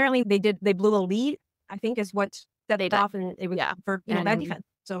 Apparently they blew a lead, I think is what set They it did. off, and it was Yeah. for bad And defense.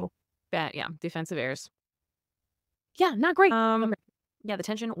 So defensive errors. Yeah, not great. Yeah, the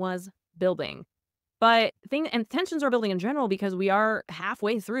tension was building. But tensions are building in general because we are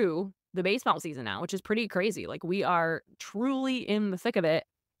halfway through the baseball season now, which is pretty crazy. Like, we are truly in the thick of it.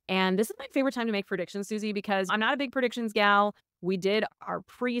 And this is my favorite time to make predictions, Suzy, because I'm not a big predictions gal. We did our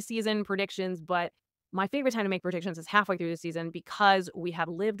preseason predictions, but my favorite time to make predictions is halfway through the season because we have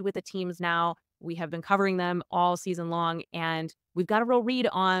lived with the teams now. We have been covering them all season long, and we've got a real read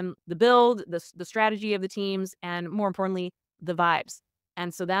on the build, the strategy of the teams, and more importantly, the vibes.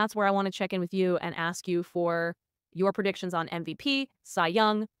 And so that's where I want to check in with you and ask you for your predictions on MVP, Cy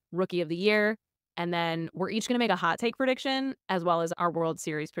Young, Rookie of the Year, and then we're each going to make a hot take prediction as well as our World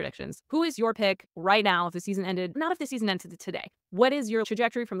Series predictions. Who is your pick right now if the season ended? Not if the season ended today. What is your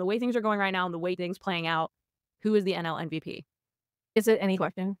trajectory from the way things are going right now and the way things playing out? Who is the NL MVP? is it any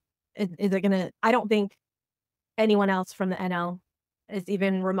question? Is it gonna? I don't think anyone else from the NL is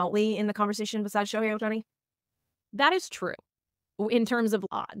even remotely in the conversation besides Shohei Ohtani. That is true. In terms of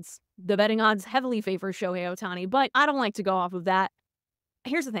odds, the betting odds heavily favor Shohei Ohtani, but I don't like to go off of that.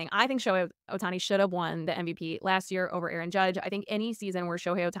 Here's the thing. I think Shohei Ohtani should have won the MVP last year over Aaron Judge. I think any season where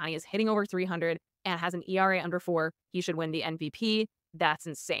Shohei Ohtani is hitting over 300 and has an ERA under 4, he should win the MVP. That's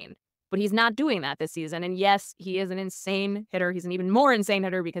insane. But he's not doing that this season. And yes, he is an insane hitter. He's an even more insane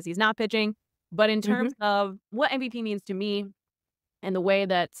hitter because he's not pitching. But in terms of what MVP means to me and the way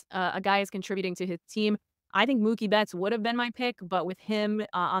that a guy is contributing to his team, I think Mookie Betts would have been my pick. But with him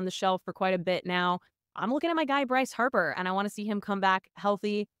on the shelf for quite a bit now, I'm looking at my guy Bryce Harper, and I want to see him come back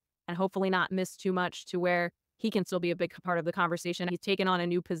healthy and hopefully not miss too much to where he can still be a big part of the conversation. He's taken on a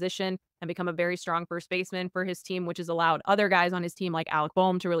new position and become a very strong first baseman for his team, which has allowed other guys on his team like Alec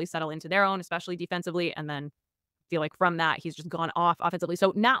Boehm to really settle into their own, especially defensively. And then I feel like from that, he's just gone off offensively.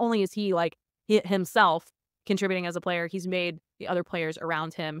 So not only is he like himself contributing as a player, he's made the other players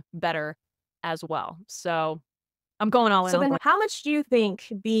around him better as well. So I'm going all in. So then how much do you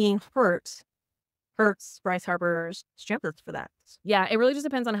think being hurts Bryce Harper's chances for that? Yeah, it really just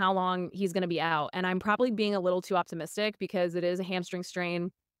depends on how long he's going to be out. And I'm probably being a little too optimistic because it is a hamstring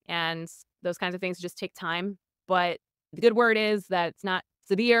strain and those kinds of things just take time. But the good word is that it's not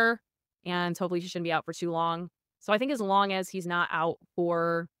severe and hopefully he shouldn't be out for too long. So I think as long as he's not out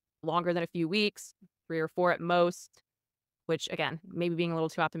for longer than a few weeks, 3 or 4 at most, which again, maybe being a little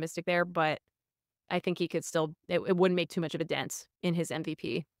too optimistic there, but I think he could still, it wouldn't make too much of a dent in his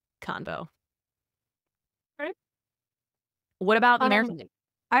MVP convo. Right. What about the American League?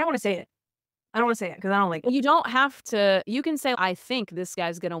 I don't want to say it. I don't want to say it because I don't like it. You don't have to. You can say, I think this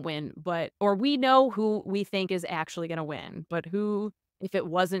guy's going to win, or we know who we think is actually going to win, but who, if it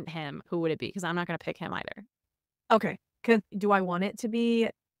wasn't him, who would it be? Because I'm not going to pick him either. Okay. Do I want it to be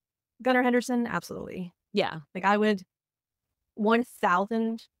Gunnar Henderson? Absolutely. Yeah. Like I would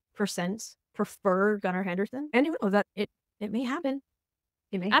 1000% prefer Gunnar Henderson. And who knows, that it may happen.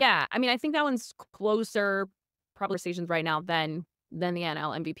 It may happen. Yeah. I mean, I think that one's closer conversations right now than the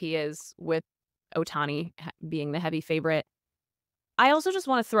NL MVP is, with Ohtani being the heavy favorite. I also just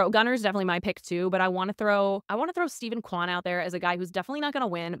want to throw, Gunner's definitely my pick too, but I want to throw Stephen Kwan out there as a guy who's definitely not going to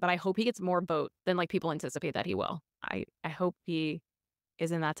win, but I hope he gets more vote than like people anticipate that he will. I hope he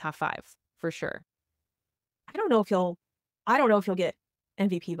is in that top 5 for sure. I don't know if he'll get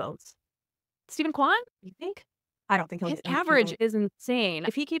MVP votes. Stephen Kwan? You think? I don't think he'll His get MVP average votes. is insane.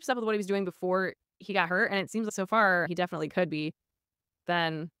 If he keeps up with what he was doing before he got hurt, and it seems like so far he definitely could be,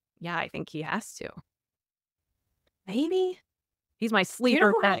 then yeah, I think he has to. Maybe. He's my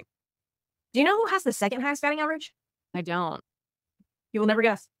sleeper pick. Do you know who has the second highest batting average? I don't. You will never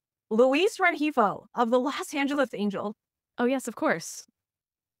guess. Luis Rengifo of the Los Angeles Angels. Oh yes, of course.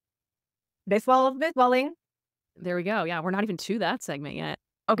 Baseballing. There we go. Yeah, we're not even to that segment yet.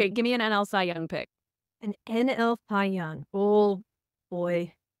 Okay, give me an NL Cy Young pick. An NL Cy Young. Oh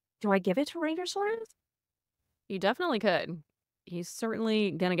boy. Do I give it to Ranger Suarez? You definitely could. He's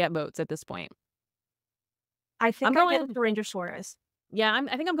certainly gonna get votes at this point. I think I'll give it to Ranger Suarez. Yeah,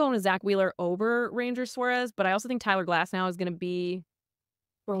 I think I'm going with Zach Wheeler over Ranger Suarez, but I also think Tyler Glasnow is gonna be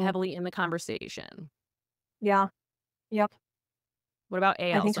heavily in the conversation. Yeah. Yep. What about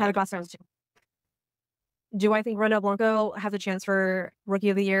AL? I think Tyler Glasnow too. Do I think Ronald Blanco has a chance for Rookie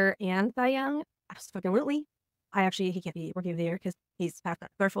of the Year and Cy Young? Absolutely. He can't be Rookie of the Year because he's past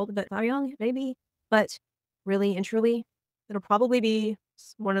that threshold, but Cy Young, maybe. But really and truly, it'll probably be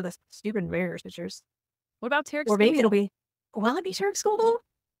one of the stupid Mariners pitchers. What about Tarek? Or maybe will it be Tarek Skubal?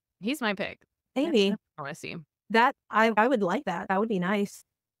 He's my pick. Maybe. I want to see that. I would like that. That would be nice.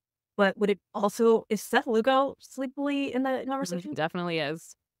 But would it also, is Seth Lugo sleepily in the conversation? Definitely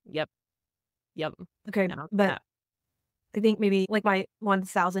is. Yep. Okay, No, but I think maybe like my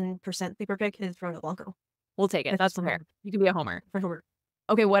 1000% sleeper pick is Ronald Blanco. We'll take it. That's fair. You can be a homer. For homer.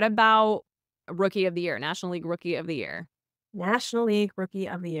 Okay, what about Rookie of the Year? National League Rookie of the Year. National League Rookie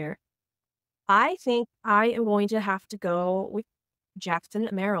of the Year. I think I am going to have to go with Jackson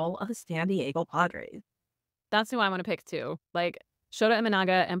Merrill of the San Diego Padres. That's who I want to pick too. Like Shota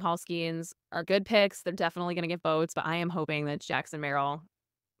Imanaga and Paul Skeens are good picks. They're definitely going to get votes, but I am hoping that Jackson Merrill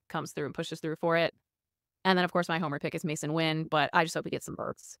comes through and pushes through for it. And then, of course, my homer pick is Mason Wynn, but I just hope he gets some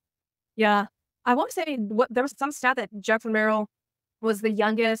votes. Yeah. I want to say there was some stat that Jackson Merrill was the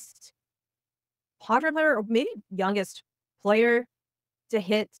youngest Padre player, or maybe youngest player to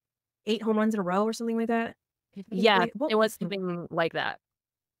hit 8 home runs in a row or something like that. Yeah, it was something like that.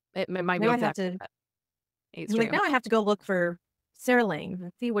 It might be exactly that. Like, now I have to go look for Sarah Lang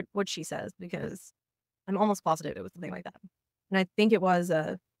and see what she says, because I'm almost positive it was something like that. And I think it was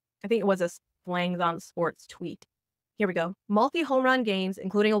a Slangs on Sports tweet. Here we go. Multi-home run games,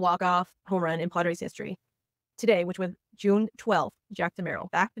 including a walk-off home run in Padres history. Today, which was June 12th, Jackson Merrill,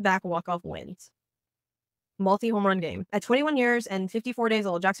 back-to-back walk-off wins. Multi-home run game. At 21 years and 54 days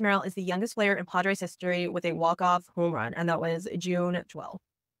old, Jackson Merrill is the youngest player in Padres history with a walk-off home run, and that was June 12th.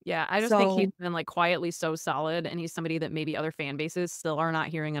 Yeah, I just think he's been like quietly so solid, and he's somebody that maybe other fan bases still are not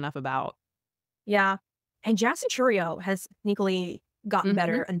hearing enough about. Yeah. And Jackson Churio has sneakily gotten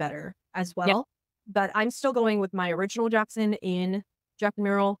better and better as well. Yeah. But I'm still going with my original Jackson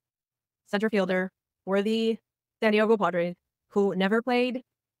Merrill, center fielder for the San Diego Padres, who never played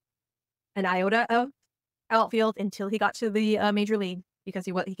an iota of outfield until he got to the major league, because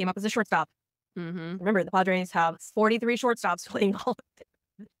he came up as a shortstop. Remember, the Padres have 43 shortstops playing all of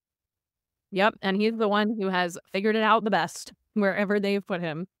it. Yep, and he's the one who has figured it out the best wherever they've put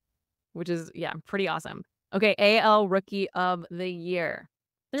him, which is, yeah, pretty awesome. Okay, AL Rookie of the Year.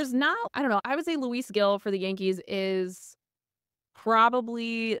 There's not, I don't know, I would say Luis Gil for the Yankees is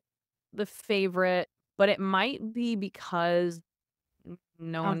probably the favorite, but it might be because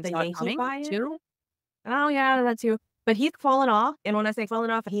no one The saw it Yankee coming, bias? too. Oh, yeah, that too. But he's fallen off. And when I say fallen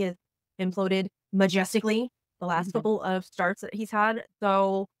off, he has imploded majestically the last couple of starts that he's had.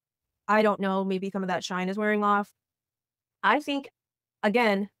 So I don't know. Maybe some of that shine is wearing off. I think,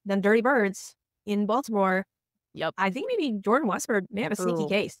 again, them Dirty Birds in Baltimore, Yep. I think maybe Jordan Westburg may have a sneaky Ooh.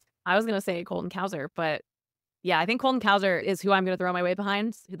 case. I was going to say Colton Cowser, but yeah, I think Colton Cowser is who I'm going to throw my weight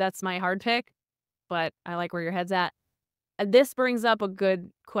behind. That's my hard pick, but I like where your head's at. This brings up a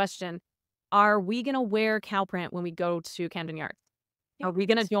good question. Are we going to wear cow print when we go to Camden Yards? Are we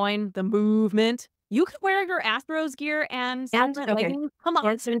going to join the movement? You could wear your Astros gear and leggings. Come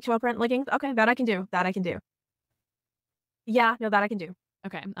on. And cow print leggings. Okay, that I can do. That I can do. Yeah, no, that I can do.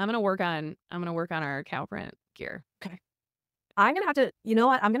 Okay, I'm gonna work on our cow print gear. Okay. I'm gonna have to, you know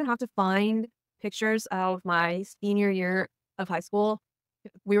what? I'm gonna have to find pictures of my senior year of high school.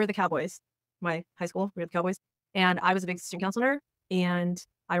 We were the Cowboys. My high school, we were the Cowboys. And I was a big student councilor, and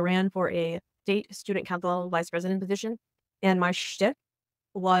I ran for a state student council vice president position. And my shtick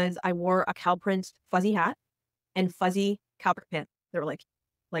was I wore a cow print fuzzy hat and fuzzy cow print pants. They were like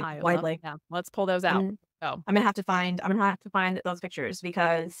wide leg. Yeah, let's pull those out. I'm gonna have to find those pictures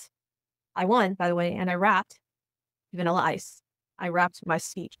because I won, by the way, and I rapped Vanilla Ice. I rapped my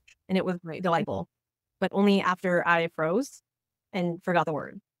speech and it was delightful. But only after I froze and forgot the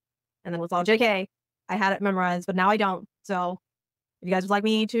word. And then it was all JK. I had it memorized, but now I don't. So if you guys would like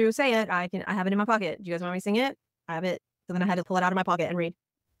me to say it, I have it in my pocket. Do you guys want me to sing it? I have it. So then I had to pull it out of my pocket and read.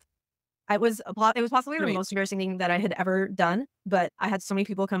 It was possibly the most embarrassing thing that I had ever done, but I had so many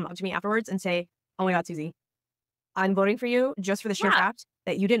people come up to me afterwards and say, "Oh my God, Suzy, I'm voting for you just for the sheer fact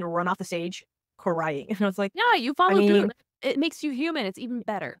that you didn't run off the stage crying." And I was like, yeah, you followed through. It makes you human. It's even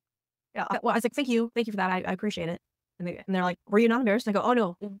better. Yeah. Well, I was like, thank you for that. I appreciate it. And they're like, were you not embarrassed? And I go, oh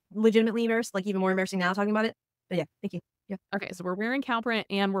no, legitimately embarrassed. Like even more embarrassing now talking about it. But yeah, thank you. Yeah. Okay, so we're wearing cow print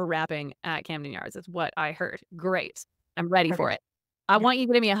and we're rapping at Camden Yards. That's what I heard. Great. I'm ready for it. I want you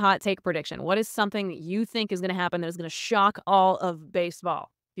to give me a hot take prediction. What is something that you think is going to happen that is going to shock all of baseball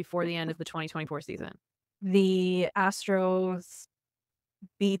before the end of the 2024 season? The Astros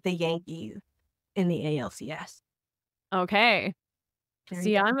beat the Yankees in the ALCS. Okay.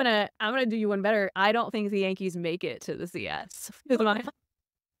 See, I'm gonna do you one better. I don't think the Yankees make it to the CS.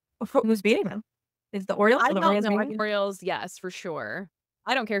 Who's beating them? Is the Orioles? I don't know. Orioles, yes, for sure.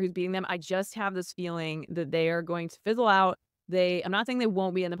 I don't care who's beating them. I just have this feeling that they are going to fizzle out. I'm not saying they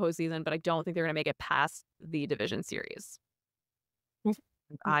won't be in the postseason, but I don't think they're going to make it past the division series.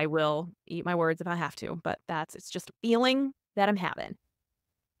 I will eat my words if I have to, but it's just a feeling that I'm having.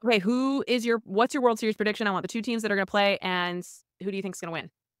 Okay, what's your World Series prediction? I want the two teams that are going to play, and who do you think is going to win?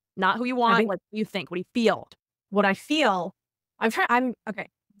 Not who you want, what you think. What do you feel? What I feel, okay.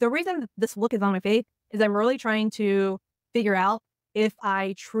 The reason this look is on my face is I'm really trying to figure out if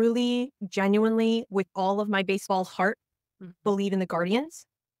I truly, genuinely, with all of my baseball heart, believe in the Guardians.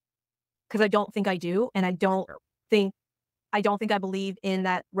 Because I don't think I do, and I don't think I believe in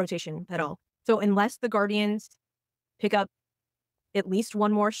that rotation at all. So unless the Guardians pick up at least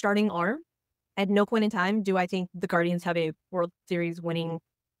one more starting arm, at no point in time do I think the Guardians have a World Series winning,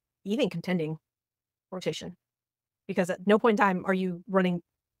 even contending rotation. Because at no point in time are you running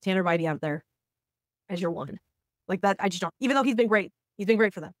Tanner Bidey out there as your one. Like that, I just don't. Even though he's been great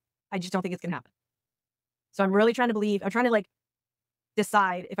for them. I just don't think it's going to happen. So I'm really trying to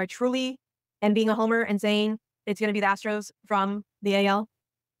decide if I truly am being a homer and saying it's going to be the Astros from the AL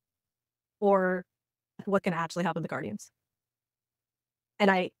or what can actually happen to the Guardians. And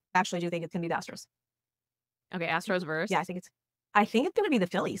I actually do think it's going to be the Astros. Okay, Astros versus? Yeah, I think it's going to be the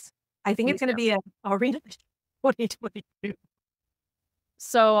Phillies. I think it's going to be a arena. What do you do?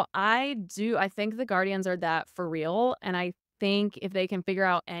 So I think the Guardians are that for real. And I think if they can figure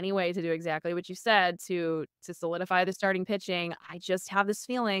out any way to do exactly what you said to solidify the starting pitching, I just have this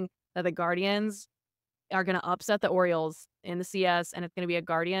feeling that the Guardians are going to upset the Orioles in the CS, and it's going to be a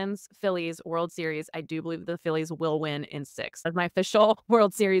Guardians-Phillies World Series. I do believe the Phillies will win in 6. That's my official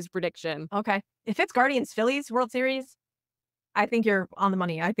World Series prediction. Okay. If it's Guardians-Phillies World Series, I think you're on the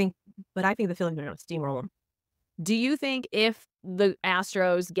money. But I think the Phillies are going to steamroll them. Do you think if the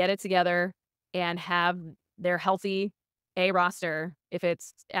Astros get it together and have their healthy A roster, if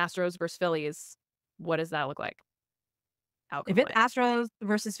it's Astros versus Phillies, what does that look like? outcome If it's win. Astros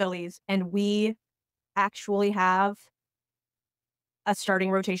versus Phillies and we actually have a starting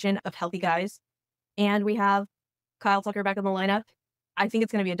rotation of healthy guys and we have Kyle Tucker back in the lineup, I think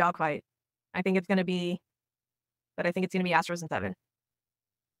it's going to be a dogfight. I think it's going to be Astros in 7.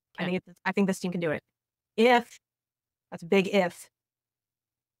 Okay. I think this team can do it. If, that's a big if,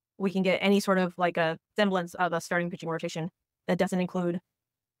 we can get any sort of like a semblance of a starting pitching rotation that doesn't include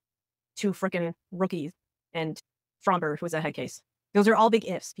 2 freaking rookies and Fromber, who's a head case. Those are all big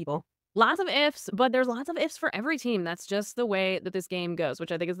ifs, people. Lots of ifs, but there's lots of ifs for every team. That's just the way that this game goes,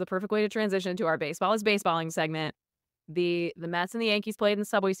 which I think is the perfect way to transition to our baseball is baseballing segment. The Mets and the Yankees played in the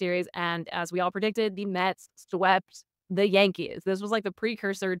Subway Series, and as we all predicted, the Mets swept the Yankees. This was like the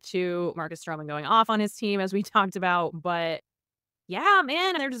precursor to Marcus Stroman going off on his team, as we talked about. But yeah,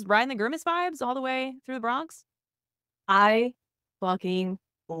 man, they're just riding the Grimace vibes all the way through the Bronx. I fucking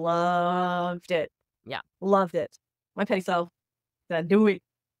loved it. Yeah. Loved it. My petty self said, do it.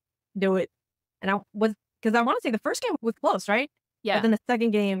 And because I want to say the first game was close, right? Yeah. But then the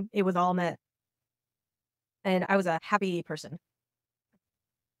second game, it was all Met. And I was a happy person.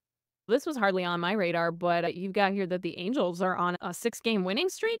 This was hardly on my radar, but you've got here that the Angels are on a 6-game winning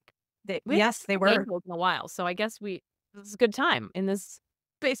streak. Yes, they were. Angels in a while, so I guess this is a good time in this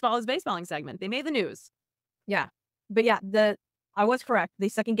baseball is baseballing segment. They made the news. Yeah. But yeah, I was correct. The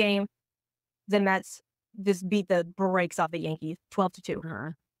second game, the Mets just beat the brakes off the Yankees,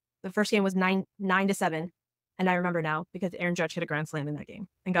 12-2. The first game was 9-7. And I remember now because Aaron Judge hit a grand slam in that game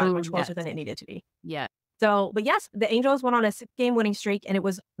and got much closer than it needed to be. Yeah. So, but yes, the Angels went on a 6-game winning streak, and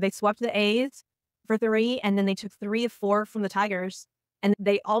they swept the A's for 3, and then they took 3 of 4 from the Tigers, and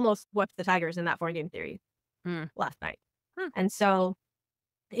they almost swept the Tigers in that 4-game series last night. And so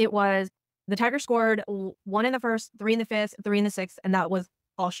it was the Tigers scored 1 in the first, 3 in the fifth, 3 in the sixth, and that was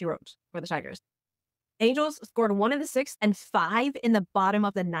all she wrote for the Tigers. Angels scored 1 in the sixth and 5 in the bottom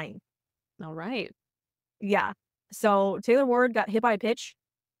of the 9th. All right. Yeah. So Taylor Ward got hit by a pitch.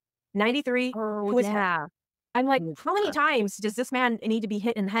 93. Oh, yeah. I'm like, how many times does this man need to be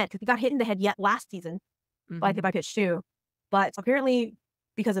hit in the head? Because he got hit in the head yet last season by hit by pitch too. But apparently,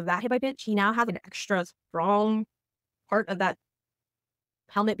 because of that hit by pitch, he now has an extra strong part of that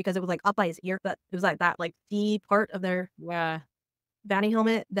helmet because it was like up by his ear. But it was like that, like the part of their batting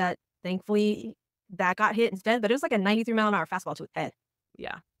helmet that thankfully that got hit instead. But it was like a 93-mile-an-hour fastball to his head.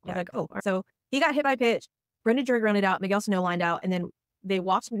 Yeah. I was like, oh. So he got hit by pitch. Brendan Drury grounded out. Miguel Sano lined out. And then they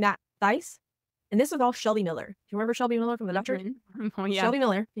walked Matt Thaiss. And this was all Shelby Miller. Do you remember Shelby Miller from the Dodgers? Oh, yeah. Shelby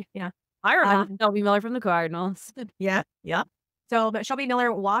Miller. Yeah. I remember Shelby Miller from the Cardinals. Yeah. So, but Shelby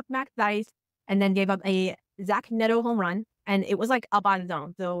Miller walked Matt Thaiss and then gave up a Zach Neto home run. And it was like up on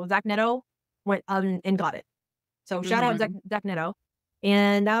zone. So Zach Neto went and got it. So shout out Zach Neto.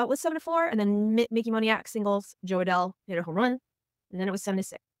 And it was 7-4. And then Mickey Moniak singles. Joe Adell hit a home run. And then it was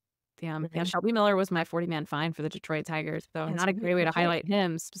 7-6. Damn. Yeah, Shelby Miller was my 40-man fine for the Detroit Tigers. So not a great way to highlight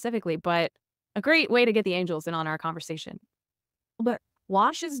him specifically, but a great way to get the Angels in on our conversation. But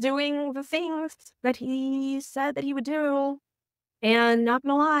Wash is doing the things that he said that he would do. And not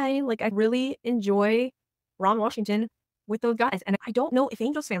gonna lie, like I really enjoy Ron Washington with those guys. And I don't know if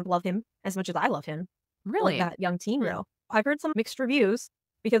Angels fans love him as much as I love him. Really? Like that young team, though. I've heard some mixed reviews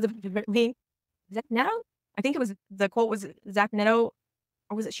because of the Zach Neto. I think it was the quote was Zach Neto,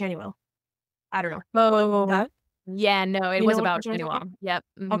 or was it Shanuel? I don't know. Yeah, no, it was about Shanuel. Yep.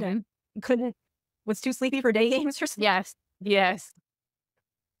 Okay. Was too sleepy for day games or something. Yes.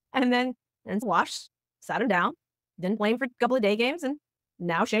 And then Wash sat him down, didn't play him for a couple of day games, and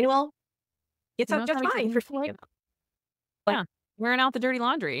now Shanuel gets up just fine for playing. Yeah, wearing out the dirty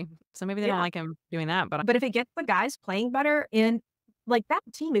laundry. So maybe they don't like him doing that. But if it gets the guys playing better, and like that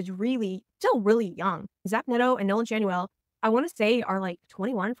team is still really young. Zach Neto and Nolan Shanuel, I want to say are like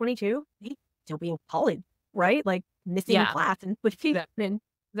 21, 22. They still being college, right? Like missing class and exactly.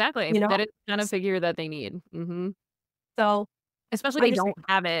 That is kind of figure that they need. So especially they don't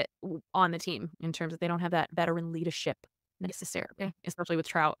have it on the team in terms of they don't have that veteran leadership necessarily, especially with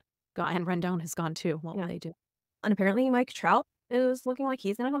Trout. And Rendon has gone too. What will they do? And apparently Mike Trout is looking like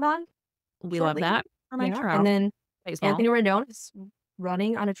he's going to come back. We love that for Mike Trout. And then Anthony Rendon is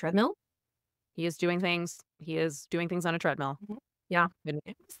running on a treadmill. He is doing things. He is doing things on a treadmill. Yeah,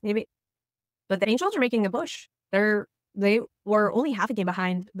 maybe. But the Angels are making a push. They were only half a game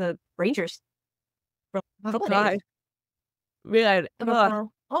behind the Rangers. Oh,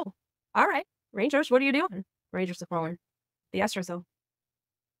 all right. Rangers, what are you doing? Rangers are falling. The Astros, though,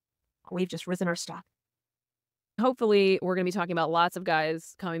 we've just risen our stock. Hopefully, we're going to be talking about lots of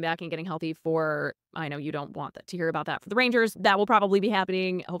guys coming back and getting healthy I know you don't want to hear about that for the Rangers. That will probably be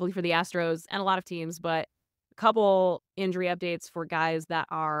happening, hopefully for the Astros and a lot of teams. But A couple injury updates for guys that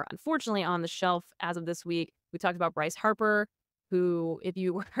are unfortunately on the shelf as of this week. We talked about Bryce Harper, who, if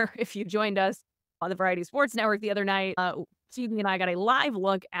you joined us on the Variety Sports Network the other night, Suzy and I got a live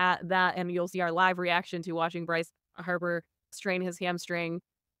look at that, and you'll see our live reaction to watching Bryce Harper strain his hamstring,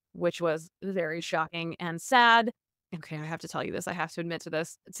 which was very shocking and sad. Okay, I have to tell you this. I have to admit to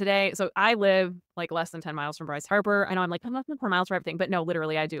this today. So I live like less than 10 miles from Bryce Harper. I know I'm like, I'm less than 4 miles for everything, but no,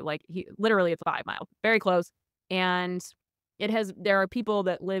 literally I do. Like literally it's 5 miles, very close. And there are people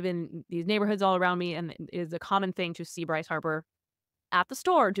that live in these neighborhoods all around me, and it is a common thing to see Bryce Harper at the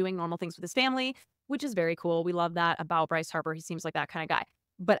store doing normal things with his family, which is very cool. We love that about Bryce Harper. He seems like that kind of guy.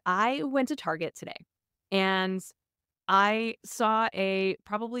 But I went to Target today, and I saw a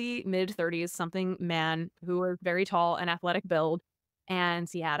probably mid-30s something man who was very tall and athletic build, and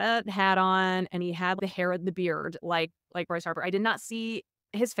he had a hat on, and he had the hair and the beard like Bryce Harper. I did not see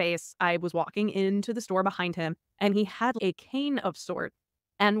his face. I was walking into the store behind him, and he had a cane of sorts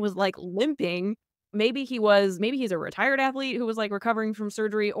and was like limping. Maybe he's a retired athlete who was like recovering from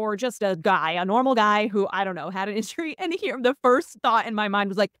surgery, or just a normal guy who, I don't know, had an injury. And the first thought in my mind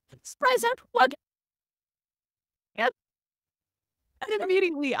was like, Bryce Harper. Yep. And then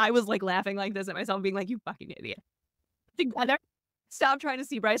immediately I was like laughing like this at myself, being like, you fucking idiot. Together. Stop trying to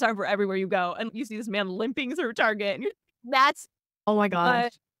see Bryce Harper everywhere you go. And you see this man limping through Target. And that's, Oh my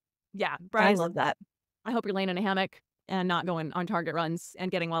gosh. yeah, I Bryce, love that. I hope you're laying in a hammock and not going on Target runs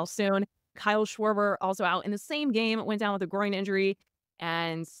and getting well soon. Kyle Schwarber, also out in the same game, went down with a groin injury.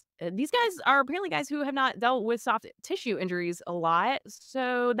 And these guys are apparently guys who have not dealt with soft tissue injuries a lot.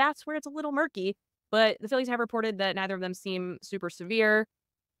 So that's where it's a little murky. But the Phillies have reported that neither of them seem super severe,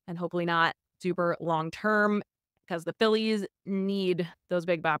 and hopefully not super long term, because the Phillies need those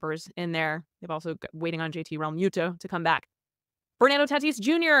big boppers in there. They've also got waiting on JT Realmuto to come back. Fernando Tatis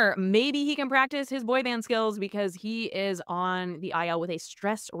Jr., maybe he can practice his boy band skills, because he is on the IL with a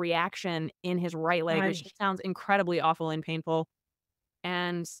stress reaction in his right leg, which sounds incredibly awful and painful,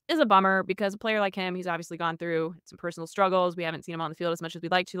 and is a bummer, because a player like him, he's obviously gone through some personal struggles. We haven't seen him on the field as much as we'd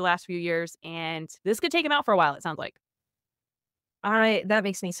like to the last few years, and this could take him out for a while, it sounds like. That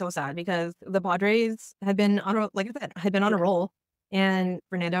makes me so sad, because the Padres had been on a roll, and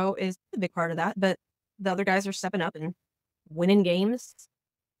Fernando is a big part of that. But the other guys are stepping up and winning games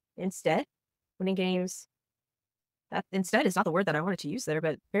instead. Winning games. That instead is not the word that I wanted to use there,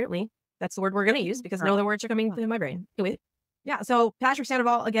 but apparently that's the word we're going to use, because no other words are coming to my brain. Anyway, yeah. So Patrick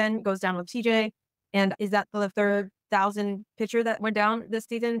Sandoval again goes down with TJ, and is that the third 1,000 pitcher that went down this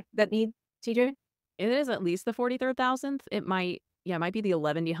season that need TJ? It is at least the 43,000th. It might be the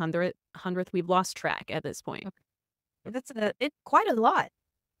 1,100th. We've lost track at this point. Okay. It's quite a lot.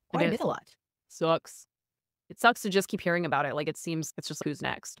 Quite a bit a lot. Sucks. It sucks to just keep hearing about it. Like, it seems it's just who's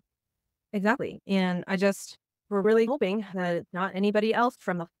next. Exactly. And we're really hoping that not anybody else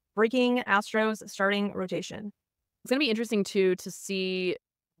from the freaking Astros starting rotation. It's going to be interesting too to see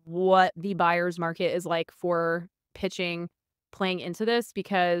what the buyer's market is like for pitching playing into this,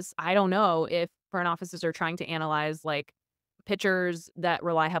 because I don't know if front offices are trying to analyze like pitchers that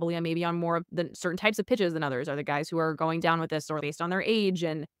rely heavily on maybe on more of the certain types of pitches than others. Are the guys who are going down with this, or based on their age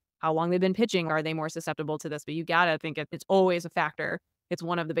and how long they've been pitching, are they more susceptible to this? But you gotta think it's always a factor. It's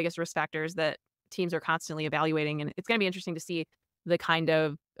one of the biggest risk factors that teams are constantly evaluating, and it's going to be interesting to see the kind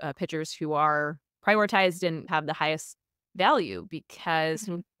of pitchers who are prioritized and have the highest value, because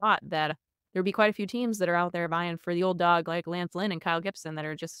we thought that there'd be quite a few teams that are out there buying for the old dog like Lance Lynn and Kyle Gibson, that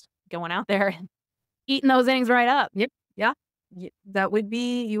are just going out there and eating those innings right up. Yep. Yeah. You would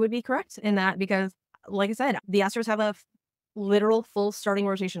be correct in that, because like I said, the Astros have a literal full starting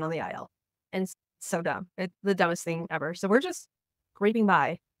rotation on the IL, and it's so dumb. It's the dumbest thing ever. So we're just scraping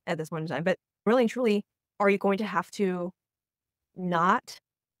by at this point in time. But really and truly, are you going to have to not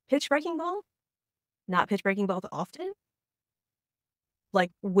pitch breaking ball? Not pitch breaking ball often?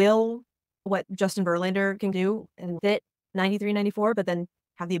 Like, will what Justin Verlander can do and hit 93, 94, but then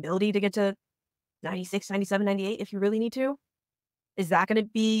have the ability to get to 96, 97, 98 if you really need to? Is that going to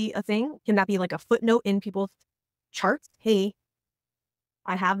be a thing? Can that be like a footnote in people's charts? Hey,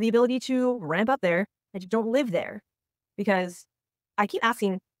 I have the ability to ramp up there. I just don't live there. Because I keep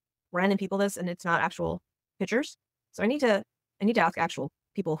asking random people this, and it's not actual pitchers. So I need to ask actual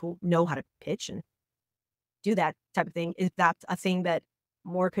people who know how to pitch and do that type of thing. Is that a thing that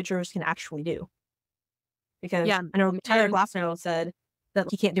more pitchers can actually do? Because I know Tyler Glasnow said that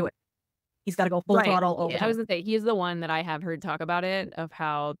he can't do it. He's got to go full throttle all the time. I was going to say, he's the one that I have heard talk about it, of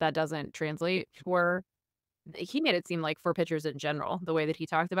how that doesn't translate for... He made it seem like for pitchers in general, the way that he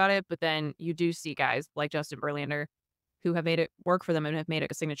talked about it. But then you do see guys like Justin Verlander who have made it work for them and have made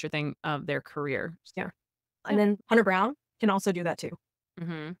it a signature thing of their career. Yeah. And then Hunter Brown can also do that too.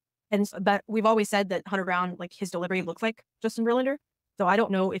 Mm-hmm. And but we've always said that Hunter Brown, like his delivery looks like Justin Verlander. So I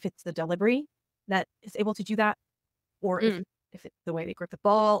don't know if it's the delivery that is able to do that, or if it's the way they grip the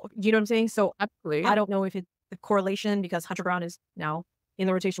ball. Do you know what I'm saying? So Absolutely. I don't know if it's the correlation because Hunter Brown is now in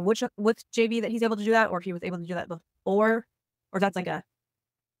the rotation with JV that he's able to do that, or if he was able to do that before, or that's like a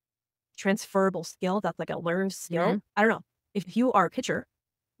transferable skill. That's like a learned skill. I don't know. If you are a pitcher,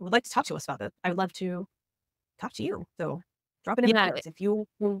 would like to talk to us about that, I would love to talk to you. So drop it in the comments if you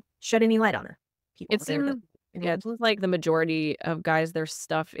will shed any light on her. It seems like the majority of guys, their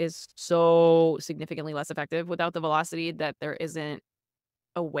stuff is so significantly less effective without the velocity that there isn't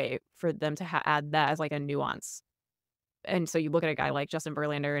a way for them to add that as like a nuance. And so you look at a guy like Justin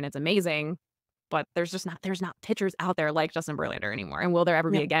Verlander and it's amazing, but there's not pitchers out there like Justin Verlander anymore. And will there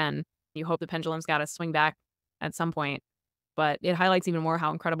ever be again? You hope the pendulum's got to swing back at some point. But it highlights even more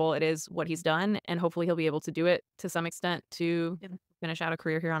how incredible it is what he's done. And hopefully he'll be able to do it to some extent to finish out a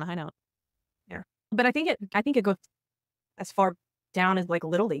career here on a high note. Yeah. But I think it goes as far down as like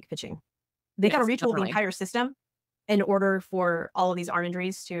little league pitching. They got to retool the entire system in order for all of these arm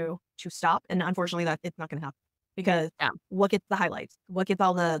injuries to stop. And unfortunately that it's not going to happen because what gets the highlights? What gets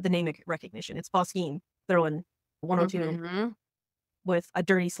all the name recognition? It's Paul Skeen throwing 102 with a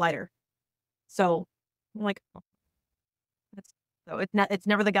dirty slider. So I'm like, it's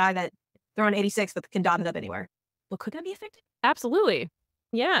never the guy that throwing 86 that can dot it up anywhere. But could that be effective? Absolutely.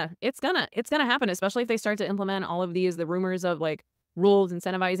 Yeah, it's gonna happen, especially if they start to implement all of the rumors of like rules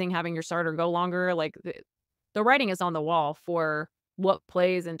incentivizing having your starter go longer. Like the writing is on the wall for what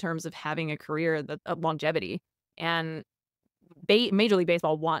plays in terms of having a career of longevity. And Major League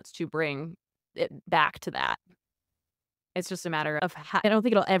Baseball wants to bring it back to that. It's just a matter of I don't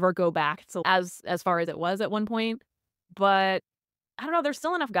think it'll ever go back to as far as it was at one point. But I don't know. There's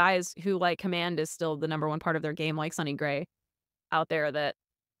still enough guys who like command is still the number one part of their game, like Sonny Gray, out there that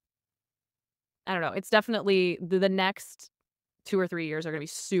I don't know. It's definitely the next 2 or 3 years are going to be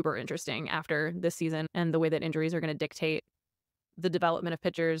super interesting after this season and the way that injuries are going to dictate the development of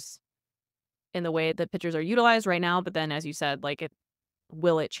pitchers in the way that pitchers are utilized right now. But then, as you said, like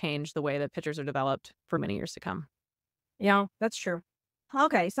will it change the way that pitchers are developed for many years to come? Yeah, that's true.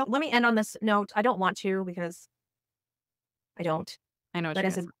 Okay, so let me end on this note. I don't want to because I don't. I know. But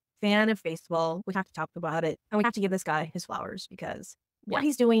as a fan of baseball, we have to talk about it. And we have to give this guy his flowers because what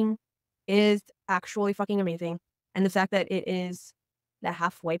he's doing is actually fucking amazing. And the fact that it is the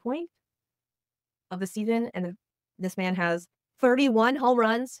halfway point of the season and this man has 31 home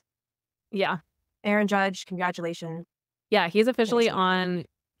runs. Yeah. Aaron Judge, congratulations. Yeah, he's officially on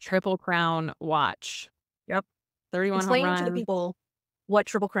Triple Crown watch. Yep. 31 home runs. Explain to the people what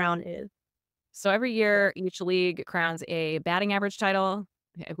Triple Crown is. So every year, each league crowns a batting average title,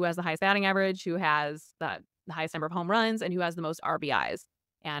 who has the highest batting average, who has the highest number of home runs, and who has the most RBIs.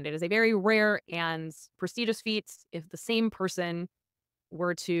 And it is a very rare and prestigious feat if the same person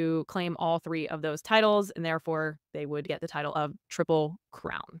were to claim all 3 of those titles, and therefore they would get the title of Triple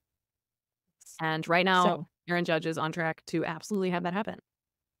Crown. And right now, Aaron Judge is on track to absolutely have that happen.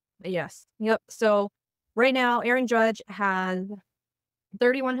 Yes. Yep. So right now, Aaron Judge has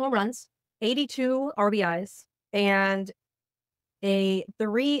 31 home runs, 82 RBIs, and a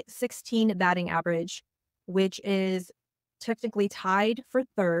 .316 batting average, which is technically tied for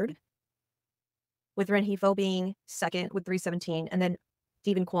third, with Rengifo being second with .317, and then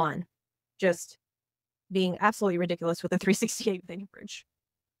Stephen Kwan just being absolutely ridiculous with a .368 batting average.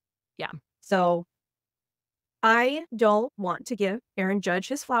 Yeah. So I don't want to give Aaron Judge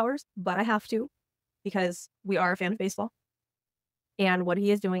his flowers, but I have to because we are a fan of baseball. And what he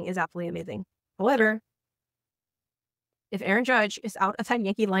is doing is absolutely amazing. However, if Aaron Judge is out of that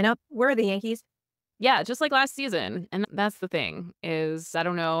Yankee lineup, where are the Yankees? Yeah, just like last season. And that's the thing is I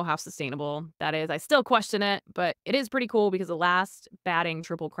don't know how sustainable that is. I still question it, but it is pretty cool because the last batting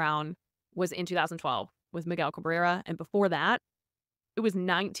Triple Crown was in 2012 with Miguel Cabrera. And before that, it was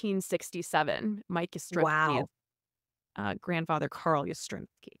 1967. Mike Yastrzemski's grandfather, Carl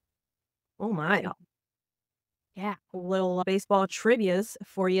Yastrzemski. Oh, my. Yeah. Little baseball trivias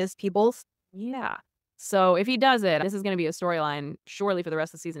for you peoples. Yeah. So if he does it, this is going to be a storyline surely for the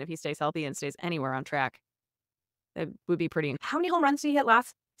rest of the season if he stays healthy and stays anywhere on track. It would be pretty. How many home runs did he hit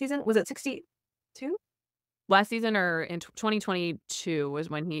last season? Was it 62? Last season or in 2022 was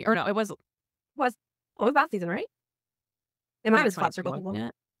when he, or no, it was last season, right? It might have spot circle.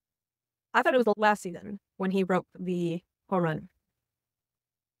 I thought it was last season when he broke the home run.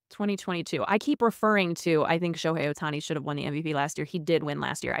 2022. I keep referring to, I think Shohei Ohtani should have won the MVP last year. He did win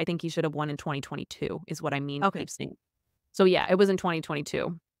last year. I think he should have won in 2022 is what I mean. Okay. So yeah, it was in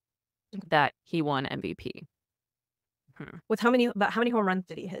 2022. that he won MVP. With how many home runs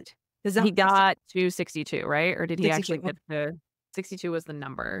did he hit? He got to 62, right? Or did he actually 62. get to 62 was the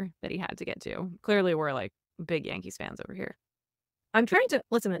number that he had to get to. Clearly, we're like big Yankees fans over here. I'm trying to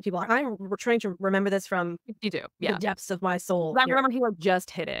listen to people. I'm trying to remember this from 62, the yeah. depths of my soul. I here. remember he like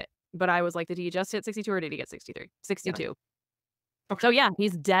just hit it, but I was like, did he just hit 62 or did he get 63? 62. Okay. So yeah,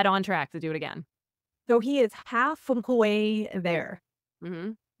 he's dead on track to do it again. So he is half of the way there.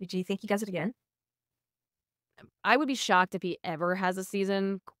 Mm-hmm. Do you think he does it again? I would be shocked if he ever has a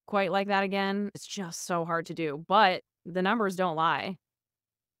season quite like that again. It's just so hard to do, but the numbers don't lie.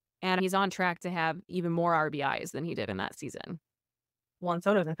 And he's on track to have even more RBIs than he did in that season. Juan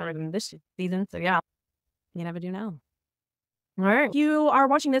Soto's in front of him this season, so yeah. You never do know. All right. If you are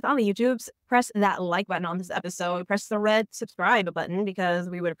watching this on the YouTubes, press that like button on this episode. Press the red subscribe button because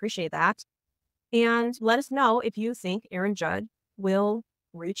we would appreciate that. And let us know if you think Aaron Judge will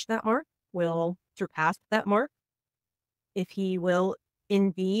reach that mark, will surpass that mark, if he will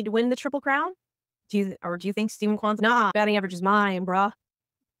indeed win the Triple Crown. Do you think Stephen Kwan's batting average is mine, bruh?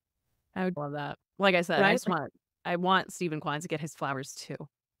 I would love that. Like I said, Right? I want Stephen Kwan to get his flowers too.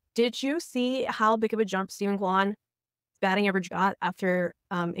 Did you see how big of a jump Stephen Kwan's batting average got after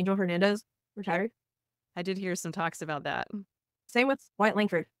Angel Hernandez retired? I did hear some talks about that. Same with Wyatt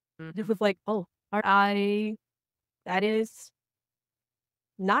Langford. It was like, oh, that is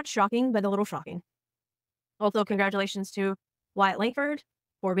not shocking, but a little shocking. Also, congratulations to Wyatt Langford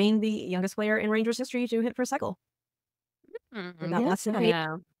for being the youngest player in Rangers history to hit for a cycle.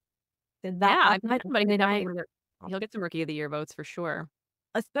 Yeah, he'll get some Rookie of the Year votes for sure.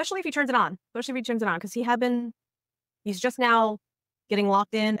 Especially if he turns it on. Because he's just now getting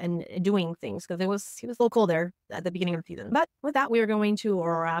locked in and doing things because he was a little cold there at the beginning of the season. But with that, we are going to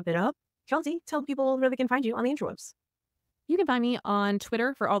wrap it up. Kelsey, tell people where they can find you on the interwebs. You can find me on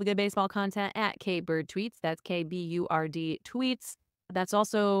Twitter for all the good baseball content at KBirdTweets. That's KBURD tweets. That's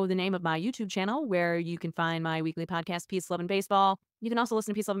also the name of my YouTube channel where you can find my weekly podcast, Peace, Love, and Baseball. You can also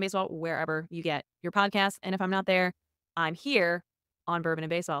listen to Peace, Love, and Baseball wherever you get your podcasts. And if I'm not there, I'm here on Bourbon and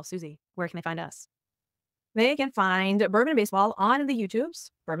Baseball. Suzy, where can they find us? They can find Bourbon and Baseball on the YouTubes.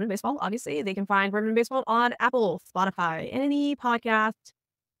 Bourbon and Baseball, obviously. They can find Bourbon and Baseball on Apple, Spotify, any podcast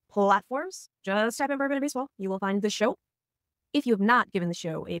platforms. Just type in Bourbon and Baseball. You will find the show. If you have not given the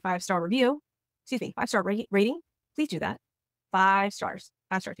show a 5-star rating, please do that. 5 stars.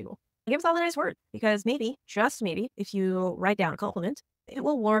 5 stars, people. Give us all a nice word because maybe, just maybe, if you write down a compliment, it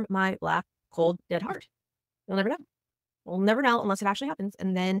will warm my black, cold, dead heart. You'll never know. We'll never know unless it actually happens.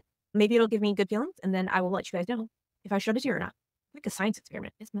 And then maybe it'll give me good feelings. And then I will let you guys know if I showed it to you or not. Like a science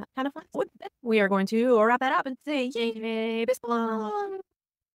experiment. Isn't that kind of fun? We are going to wrap that up and say, yay, baseball.